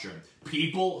doctrine.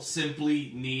 People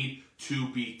simply need to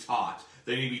be taught.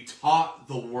 They need to be taught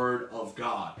the Word of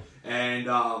God. And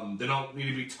they don't need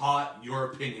to be taught your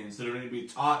opinions. They don't need to be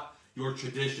taught your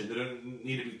tradition. They don't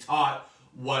need to be taught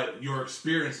what your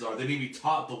experiences are. They need to be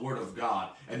taught the Word of God.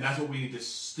 And that's what we need to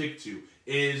stick to,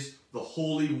 is the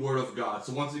holy Word of God.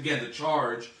 So once again, the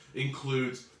charge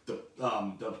includes to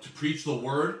preach the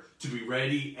Word, to be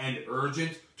ready and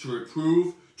urgent, to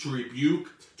reprove, to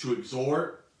rebuke, to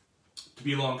exhort, to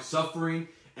be long-suffering,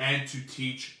 and to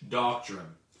teach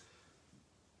doctrine.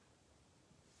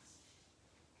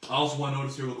 I also want to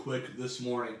notice here real quick this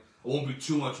morning, I won't be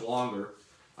too much longer.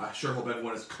 I sure hope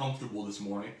everyone is comfortable this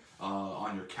morning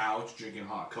on your couch, drinking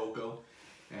hot cocoa,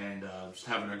 and just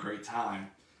having a great time.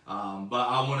 But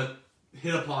I want to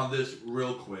hit upon this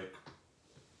real quick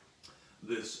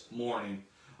this morning.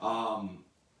 I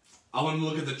want to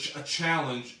look at a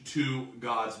challenge to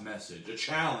God's message. A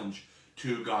challenge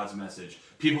to God's message.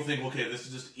 People think, okay, this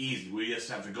is just easy. We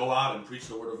just have to go out and preach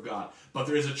the Word of God. But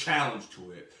there is a challenge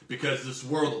to it. Because this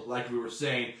world, like we were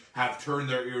saying, have turned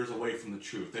their ears away from the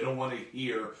truth. They don't want to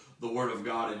hear the Word of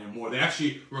God anymore. They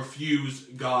actually refuse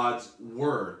God's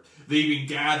Word. They even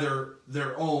gather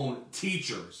their own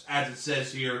teachers, as it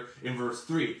says here in verse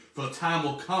 3. For the time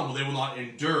will come when they will not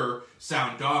endure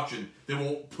sound doctrine. They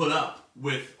won't put up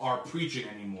with our preaching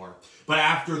anymore. But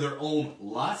after their own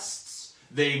lusts,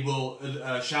 they will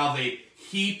shall they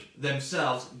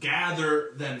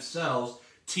gather themselves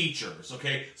teachers.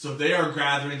 Okay, so they are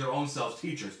gathering their own selves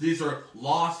teachers. These are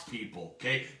lost people.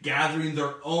 Okay, gathering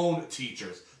their own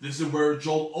teachers. This is where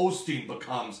Joel Osteen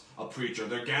becomes a preacher.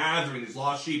 They're gathering, these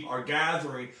lost sheep are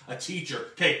gathering a teacher.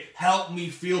 Okay, help me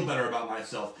feel better about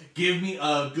myself. Give me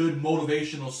a good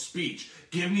motivational speech.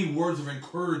 Give me words of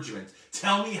encouragement.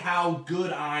 Tell me how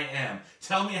good I am.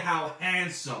 Tell me how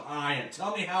handsome I am.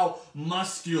 Tell me how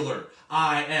muscular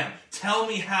I am. Tell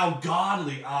me how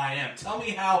godly I am. Tell me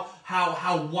how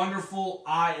wonderful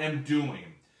I am doing.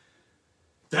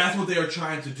 That's what they are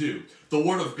trying to do. The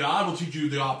Word of God will teach you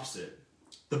the opposite.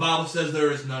 The Bible says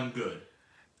there is none good.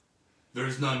 There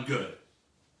is none good.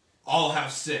 All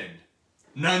have sinned.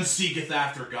 None seeketh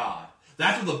after God.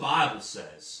 That's what the Bible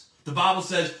says. The Bible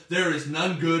says there is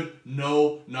none good,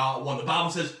 no, not one. The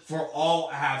Bible says for all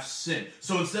have sinned.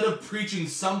 So instead of preaching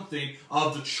something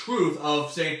of the truth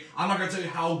of saying, I'm not going to tell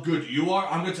you how good you are,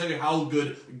 I'm going to tell you how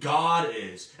good God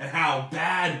is and how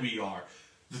bad we are.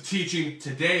 The teaching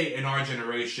today in our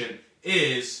generation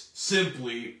is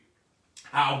simply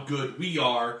how good we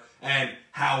are and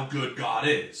how good God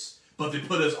is. But they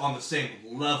put us on the same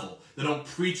level. They don't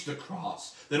preach the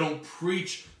cross. They don't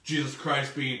preach Jesus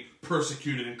Christ being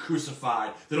persecuted and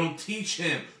crucified. They don't teach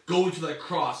him going to that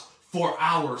cross for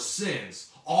our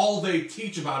sins. All they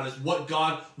teach about is what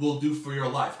God will do for your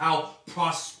life, how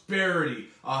prosperity,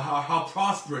 how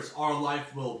prosperous our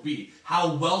life will be,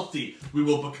 how wealthy we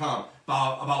will become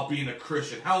about being a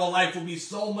Christian, how a life will be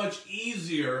so much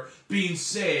easier being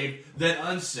saved than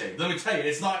unsaved. Let me tell you,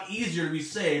 it's not easier to be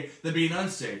saved than being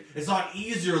unsaved. It's not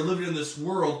easier living in this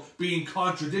world being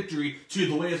contradictory to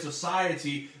the way of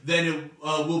society than it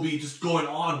will be just going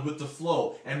on with the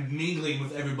flow and mingling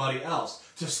with everybody else.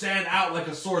 To stand out like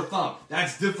a sore thumb,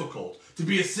 that's difficult. To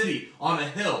be a city on a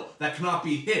hill that cannot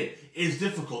be hid is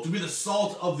difficult. To be the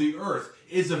salt of the earth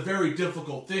is a very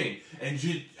difficult thing. And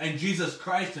Jesus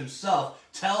Christ himself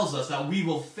tells us that we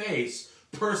will face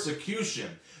persecution.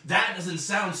 That doesn't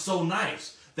sound so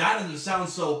nice. That doesn't sound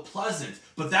so pleasant,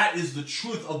 but that is the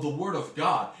truth of the Word of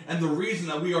God. And the reason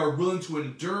that we are willing to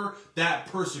endure that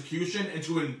persecution and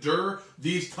to endure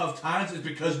these tough times is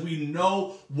because we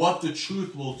know what the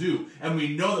truth will do. And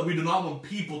we know that we do not want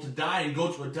people to die and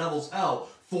go to a devil's hell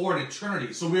for an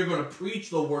eternity. So we're going to preach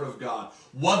the Word of God.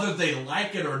 Whether they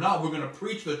like it or not, we're going to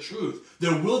preach the truth.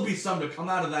 There will be some to come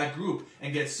out of that group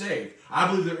and get saved. I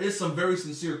believe there is some very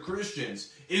sincere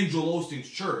Christians in Joel Osteen's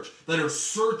church that are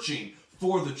searching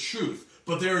for the truth,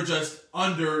 but they're just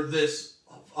under this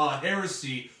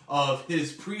heresy of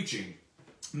his preaching.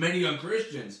 Many young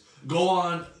Christians go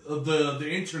on the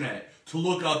internet to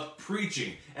look up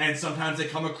preaching, and sometimes they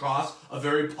come across a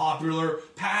very popular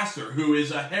pastor who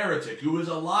is a heretic, who is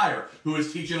a liar, who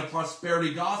is teaching a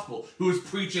prosperity gospel, who is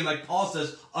preaching, like Paul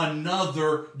says,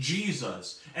 another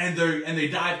Jesus. And they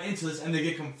dive into this and they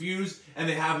get confused and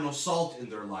they have no salt in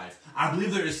their life. I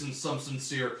believe there is some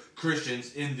sincere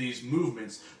Christians in these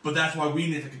movements, but that's why we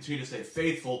need to continue to stay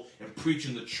faithful in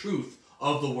preaching the truth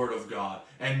of the Word of God.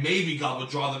 And maybe God will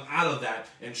draw them out of that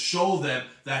and show them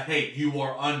that, hey, you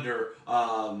are under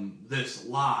this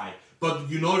lie. But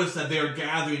you notice that they are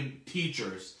gathering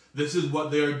teachers. This is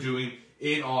what they are doing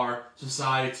in our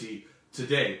society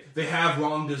today. They have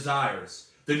wrong desires.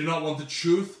 They do not want the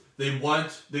truth. They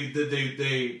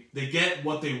get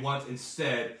what they want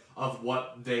instead of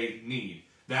what they need.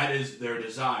 That is their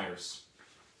desires.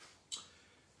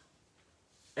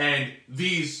 And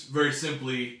these, very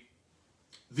simply,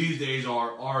 these days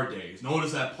are our days.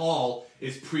 Notice that Paul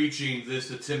is preaching this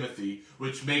to Timothy,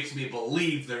 which makes me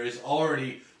believe there is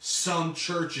already some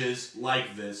churches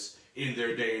like this in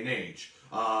their day and age.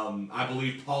 I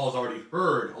believe Paul has already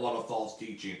heard a lot of false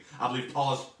teaching. I believe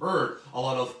Paul has heard a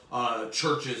lot of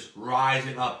churches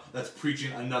rising up that's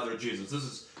preaching another Jesus. This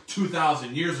is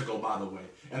 2,000 years ago, by the way,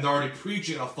 and they're already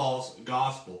preaching a false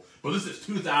gospel. But this is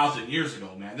 2,000 years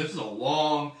ago, man. This is a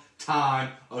long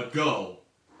time ago.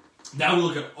 Now we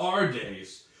look at our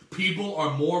days. People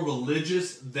are more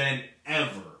religious than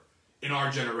ever in our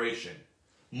generation.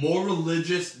 More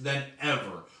religious than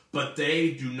ever. But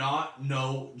they do not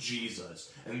know Jesus.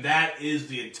 And that is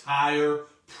the entire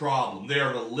problem. They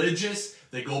are religious.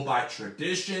 They go by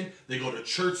tradition. They go to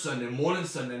church Sunday morning,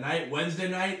 Sunday night, Wednesday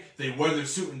night. They wear their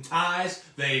suit and ties.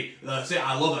 They say,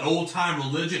 I love an old-time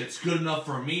religion. It's good enough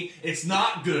for me. It's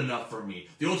not good enough for me.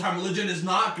 The old-time religion is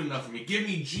not good enough for me. Give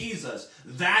me Jesus.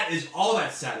 That is all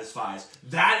that satisfies.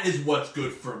 That is what's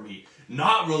good for me.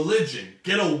 Not religion.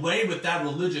 Get away with that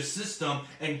religious system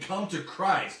and come to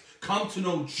Christ. come to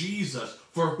know Jesus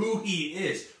for who he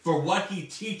is, for what he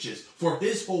teaches, for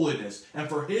his holiness, and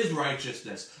for his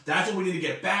righteousness. That's what we need to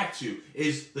get back to,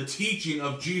 is the teaching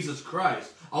of Jesus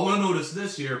Christ. I want to notice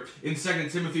this here in 2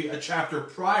 Timothy, a chapter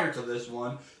prior to this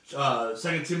one, 2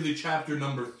 Timothy chapter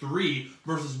number 3,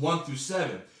 verses 1 through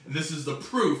 7. And this is the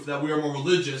proof that we are more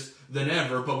religious than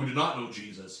ever, but we do not know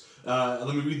Jesus. Let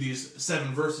me read these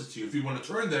 7 verses to you. If you want to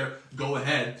turn there, go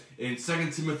ahead. In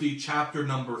 2 Timothy chapter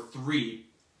number 3,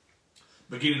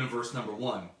 beginning in verse number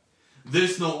 1.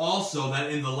 This know also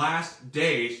that in the last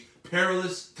days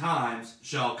perilous times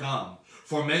shall come.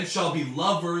 For men shall be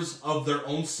lovers of their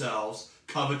own selves,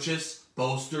 covetous,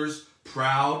 boasters,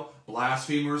 proud,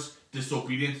 blasphemers,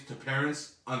 disobedient to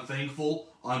parents, unthankful,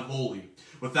 unholy,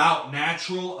 without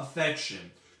natural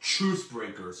affection, truce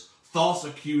breakers, false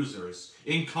accusers,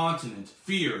 incontinent,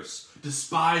 fierce,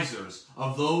 despisers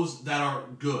of those that are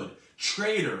good,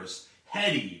 traitors,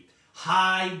 heady,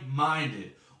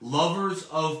 high-minded, lovers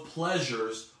of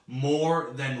pleasures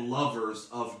more than lovers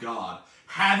of God,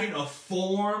 having a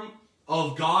form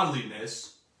of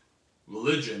godliness,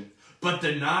 religion, but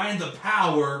denying the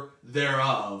power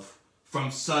thereof. From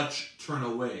such turn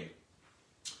away.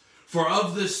 For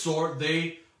of this sort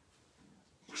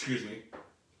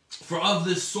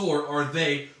are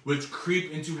they which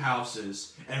creep into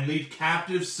houses, and lead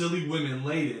captive silly women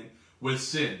laden with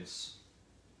sins,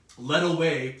 led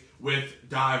away with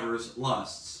divers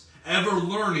lusts, ever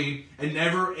learning and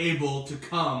never able to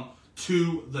come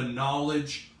to the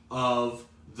knowledge of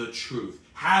the truth,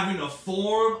 having a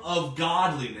form of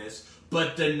godliness,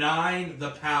 but denying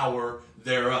the power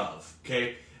thereof.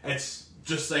 Okay? It's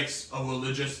just like a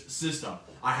religious system.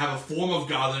 I have a form of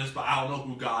godliness, but I don't know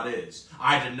who God is.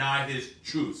 I deny his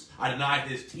truths. I deny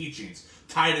his teachings.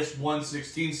 Titus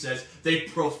 1:16 says they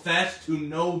profess to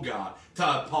know God.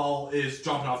 Paul is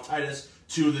dropping off Titus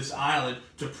to this island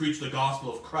to preach the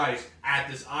gospel of Christ at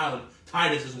this island.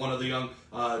 Titus is one of the young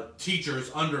teachers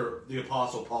under the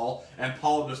Apostle Paul, and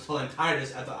Paul was telling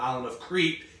Titus at the island of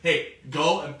Crete, hey,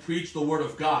 go and preach the word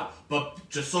of God. But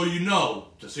just so you know,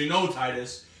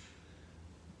 Titus,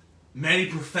 many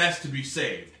profess to be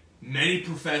saved. Many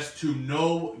profess to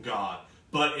know God,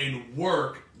 but in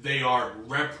work they are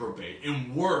reprobate.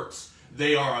 In works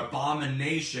they are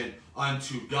abomination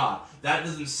unto God. That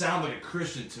doesn't sound like a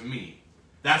Christian to me.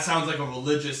 That sounds like a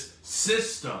religious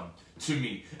system to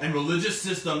me. And religious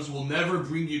systems will never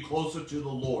bring you closer to the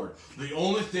Lord. The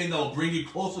only thing that will bring you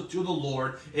closer to the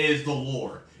Lord is the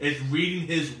Lord. It's reading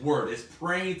his word. It's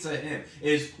praying to him.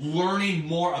 It's learning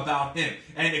more about him.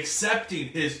 And accepting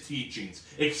his teachings.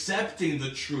 Accepting the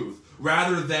truth.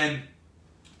 Rather than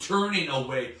turning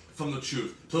away from the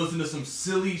truth. To listen to some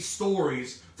silly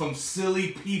stories from silly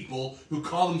people who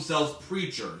call themselves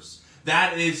preachers.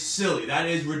 That is silly. That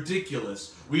is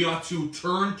ridiculous. We ought to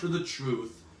turn to the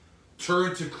truth.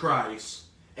 Turn to Christ,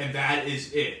 and that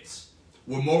is it.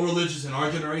 We're more religious in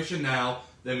our generation now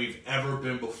than we've ever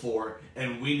been before,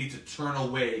 and we need to turn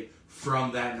away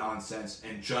from that nonsense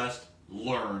and just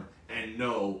learn and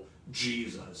know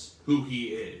Jesus, who he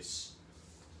is.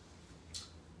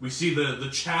 We see the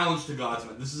challenge to God's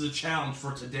message. This is a challenge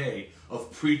for today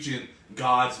of preaching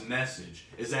God's message,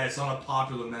 is that it's not a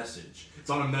popular message. It's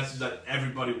not a message that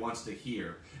everybody wants to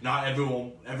hear. Not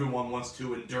everyone wants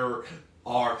to endure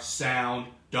our sound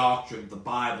doctrine the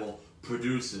Bible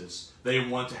produces. They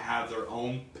want to have their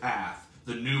own path,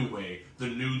 the new way, the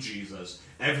new Jesus,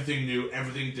 everything new,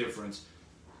 everything different.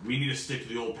 We need to stick to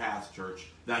the old path, church.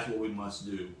 That's what we must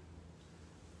do.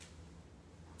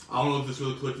 I want to look at this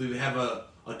really quickly. They have a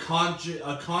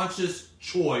conscious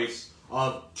choice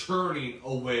of turning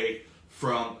away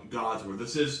from God's word.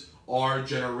 This is our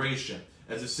generation.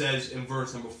 As it says in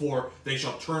verse number 4, they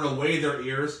shall turn away their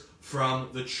ears from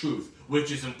the truth,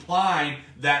 which is implying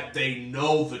that they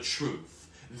know the truth.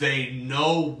 They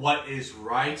know what is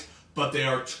right, but they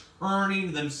are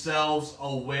turning themselves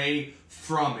away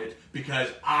from it because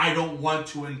I don't want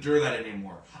to endure that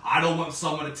anymore. I don't want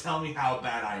someone to tell me how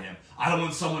bad I am. I don't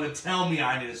want someone to tell me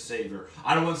I need a Savior.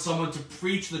 I don't want someone to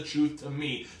preach the truth to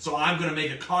me. So I'm going to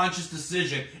make a conscious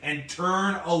decision and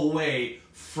turn away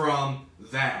from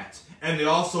that. And they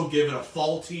also give it a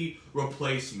faulty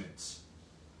replacement.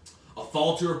 A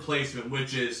faulty replacement,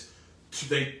 which is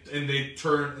they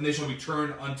shall be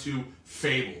turned unto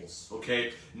fables.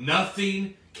 Okay?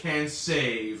 Nothing can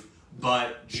save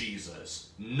but Jesus.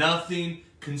 Nothing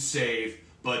can save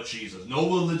but Jesus. No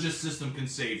religious system can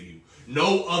save you.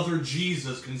 No other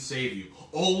Jesus can save you.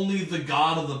 Only the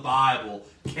God of the Bible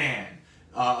can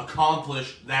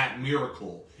accomplish that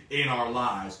miracle in our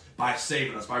lives by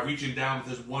saving us, by reaching down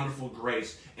with his wonderful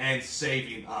grace and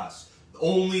saving us.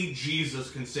 Only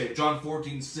Jesus can save. John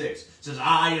 14:6 says,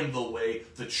 I am the way,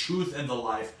 the truth, and the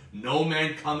life. No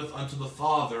man cometh unto the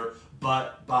Father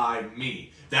but by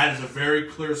me. That is a very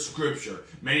clear scripture.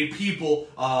 Many people,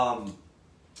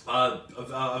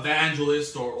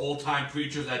 evangelists or old-time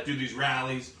preachers that do these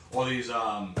rallies or these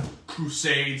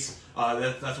crusades,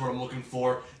 that's what I'm looking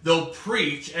for, they'll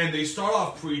preach, and they start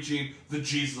off preaching the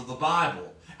Jesus of the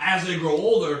Bible. As they grow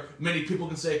older, many people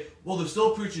can say, well, they're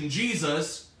still preaching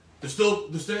Jesus. They're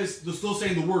still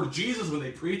saying the word Jesus when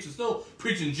they preach. They're still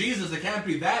preaching Jesus. It can't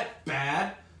be that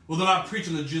bad. Well, they're not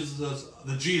preaching the Jesus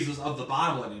of the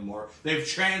Bible anymore. They've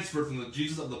transferred from the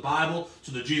Jesus of the Bible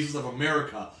to the Jesus of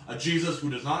America. A Jesus who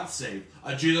does not save.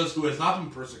 A Jesus who has not been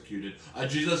persecuted. A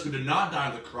Jesus who did not die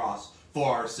on the cross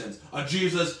for our sins. A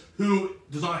Jesus who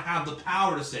does not have the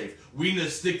power to save. We need to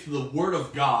stick to the Word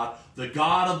of God, the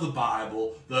God of the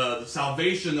Bible, the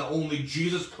salvation that only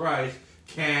Jesus Christ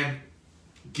can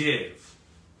give.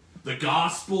 The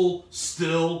gospel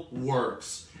still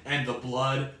works, and the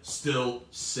blood still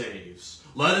saves.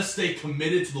 Let us stay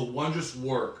committed to the wondrous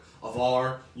work of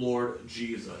our Lord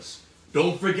Jesus.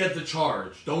 Don't forget the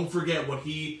charge. Don't forget what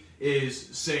he is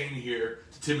saying here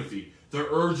to Timothy. The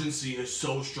urgency is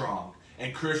so strong.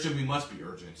 And Christian, we must be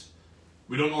urgent.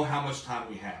 We don't know how much time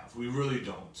we have. We really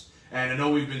don't. And I know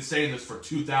we've been saying this for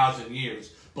 2,000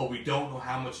 years, but we don't know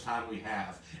how much time we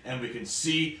have. And we can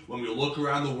see when we look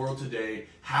around the world today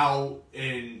how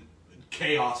in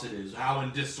chaos it is, how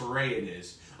in disarray it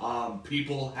is.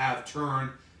 People have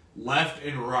turned left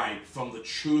and right from the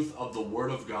truth of the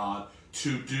Word of God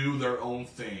to do their own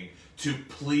thing, to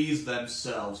please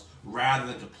themselves rather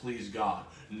than to please God.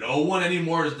 No one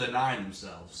anymore is denying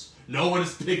themselves. No one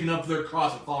is picking up their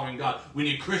cross and following God. We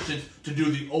need Christians to do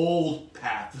the old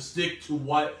path, to stick to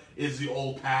what is the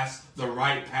old path, the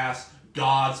right path,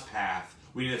 God's path.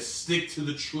 We need to stick to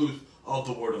the truth of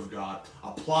the Word of God.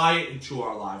 Apply it into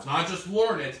our lives. Not just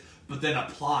learn it, but then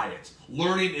apply it.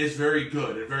 Learning is very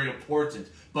good and very important,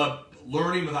 but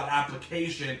learning without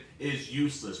application is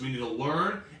useless. We need to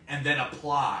learn and then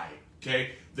apply.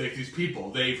 Okay? These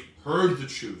people, they've heard the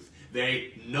truth.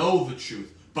 They know the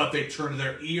truth, but they turn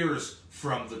their ears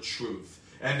from the truth.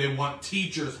 And they want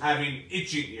teachers having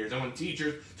itching ears. They want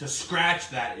teachers to scratch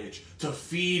that itch, to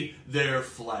feed their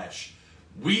flesh.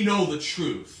 We know the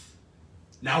truth.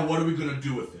 Now what are we going to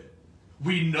do with it?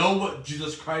 We know what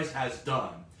Jesus Christ has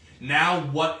done. Now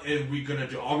what are we going to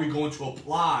do? Are we going to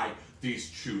apply these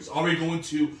truths? Are we going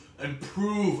to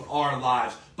improve our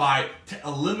lives by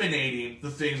eliminating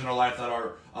the things in our life that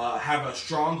are have a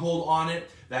stronghold on it,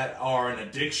 that are an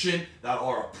addiction, that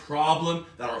are a problem,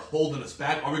 that are holding us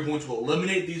back? Are we going to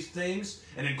eliminate these things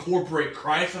and incorporate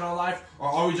Christ in our life? Or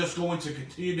are we just going to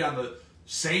continue down the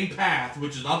same path,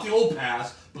 which is not the old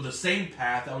path, but the same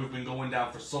path that we've been going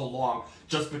down for so long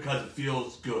just because it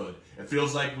feels good? It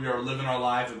feels like we are living our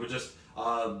life and we're just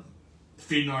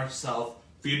feeding ourselves,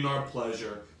 feeding our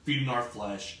pleasure, feeding our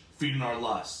flesh, feeding our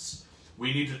lusts.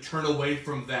 We need to turn away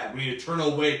from that. We need to turn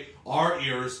away our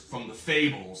ears from the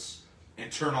fables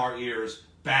and turn our ears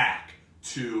back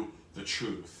to the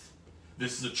truth.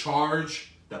 This is a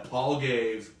charge that Paul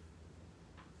gave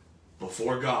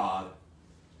before God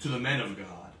to the men of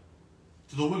God,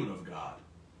 to the women of God,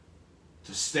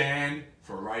 to stand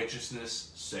for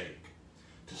righteousness' sake,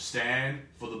 to stand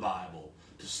for the Bible,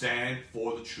 to stand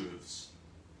for the truths.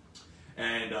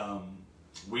 And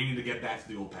we need to get back to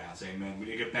the old paths, amen. We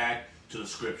need to get back to the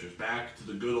scriptures, back to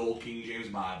the good old King James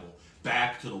Bible,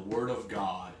 back to the Word of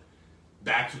God,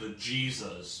 back to the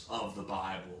Jesus of the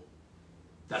Bible.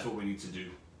 That's what we need to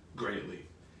do greatly.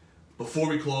 Before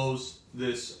we close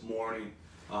this morning,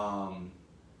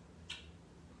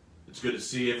 it's good to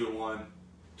see everyone.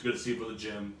 It's good to see Brother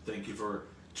Jim. Thank you for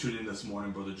tuning in this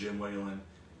morning, Brother Jim Whalen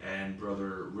and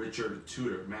Brother Richard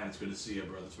Tudor. Man, it's good to see you,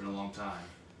 brother. It's been a long time.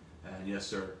 And yes,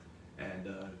 sir.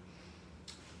 And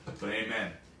but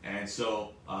amen. And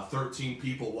so 13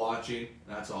 people watching.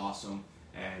 That's awesome.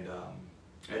 And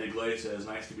Eddie Glade says,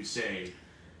 nice to be saved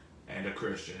and a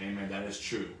Christian. Amen. That is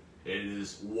true. It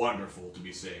is wonderful to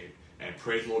be saved. And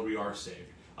praise the Lord, we are saved.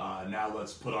 Now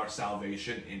let's put our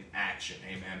salvation in action.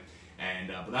 Amen. And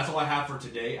but that's all I have for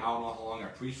today. I don't know how long I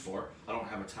preached for. I don't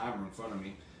have a timer in front of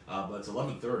me. But it's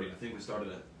 11:30. I think we started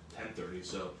at 10:30.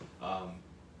 So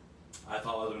I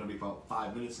thought I was going to be about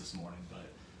 5 minutes this morning.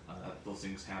 But those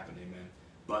things happen. Amen.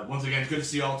 But once again, it's good to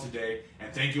see you all today.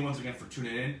 And thank you once again for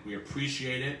tuning in. We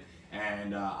appreciate it.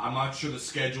 And I'm not sure the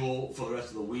schedule for the rest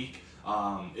of the week.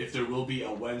 If there will be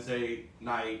a Wednesday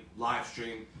night live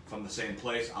stream from the same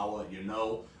place, I'll let you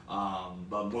know.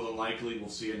 But more than likely, we'll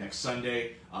see you next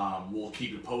Sunday. We'll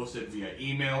keep you posted via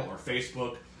email or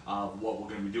Facebook what we're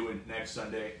going to be doing next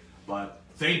Sunday. But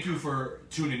thank you for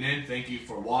tuning in. Thank you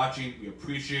for watching. We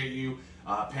appreciate you.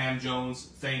 Pam Jones,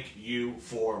 thank you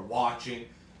for watching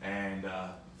and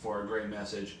for a great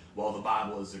message. Well, the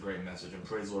Bible is a great message, and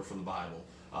praise the Lord for the Bible.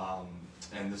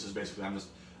 And this is basically,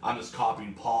 I'm just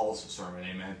copying Paul's sermon.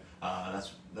 Amen.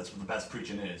 That's what the best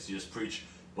preaching is. You just preach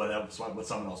what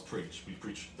someone else preached. We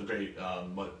preach the great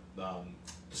the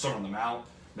Sermon on the Mount.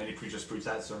 Many preachers preach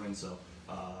that sermon. So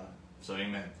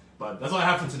amen. But that's all I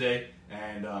have for today.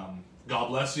 And God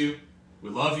bless you. We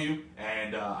love you.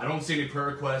 And I don't see any prayer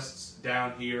requests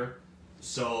down here.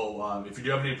 So if you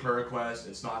do have any prayer requests,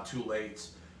 it's not too late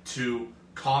to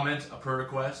comment a prayer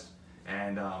request.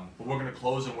 And but we're going to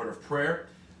close in a word of prayer.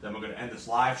 Then we're going to end this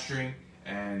live stream.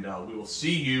 And we will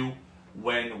see you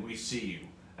when we see you.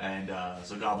 And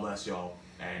so God bless y'all.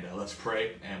 And let's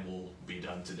pray, and we'll be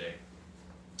done today.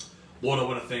 Lord, I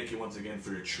want to thank you once again for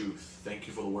your truth. Thank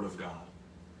you for the Word of God.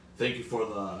 Thank you for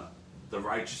the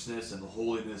righteousness and the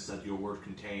holiness that your Word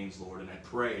contains, Lord. And I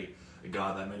pray,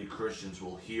 God, that many Christians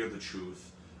will hear the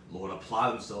truth, Lord,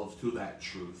 apply themselves to that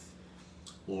truth,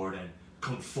 Lord, and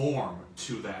conform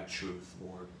to that truth,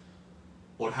 Lord.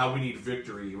 Lord, how we need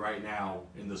victory right now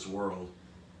in this world.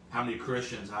 How many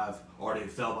Christians have already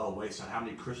fell by the wayside? How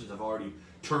many Christians have already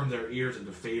turned their ears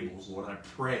into fables, Lord? And I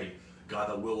pray, God,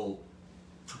 that we'll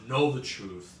know the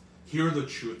truth, hear the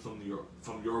truth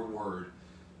from your word,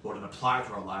 Lord, and apply it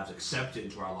to our lives, accept it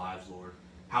into our lives, Lord.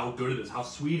 How good it is, how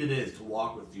sweet it is to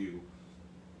walk with you.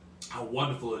 How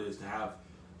wonderful it is to have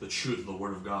the truth of the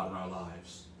Word of God in our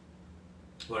lives.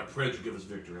 Lord, I pray that you give us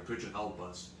victory. I pray that you help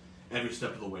us every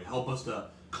step of the way. Help us to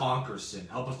conquer sin.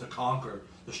 Help us to conquer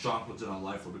the strongholds in our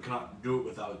life, Lord. We cannot do it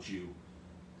without you.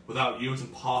 Without you, it's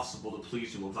impossible to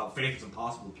please you, Lord. Without faith, it's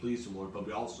impossible to please you, Lord. But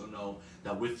we also know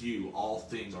that with you, all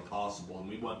things are possible. And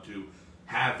we want to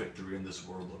have victory in this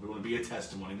world, Lord. We want to be a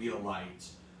testimony, be a light.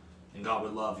 And God, we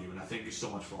love you. And I thank you so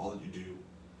much for all that you do.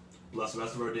 Bless the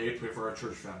rest of our day. Pray for our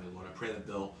church family, Lord. I pray that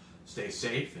they'll stay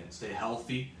safe and stay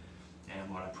healthy.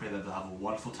 And, Lord, I pray that they'll have a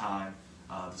wonderful time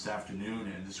this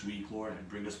afternoon and this week, Lord. And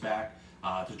bring us back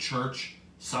to church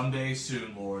someday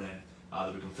soon, Lord. And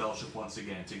that we can fellowship once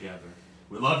again together.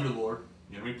 We love you, Lord,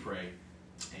 and we pray.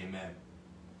 Amen.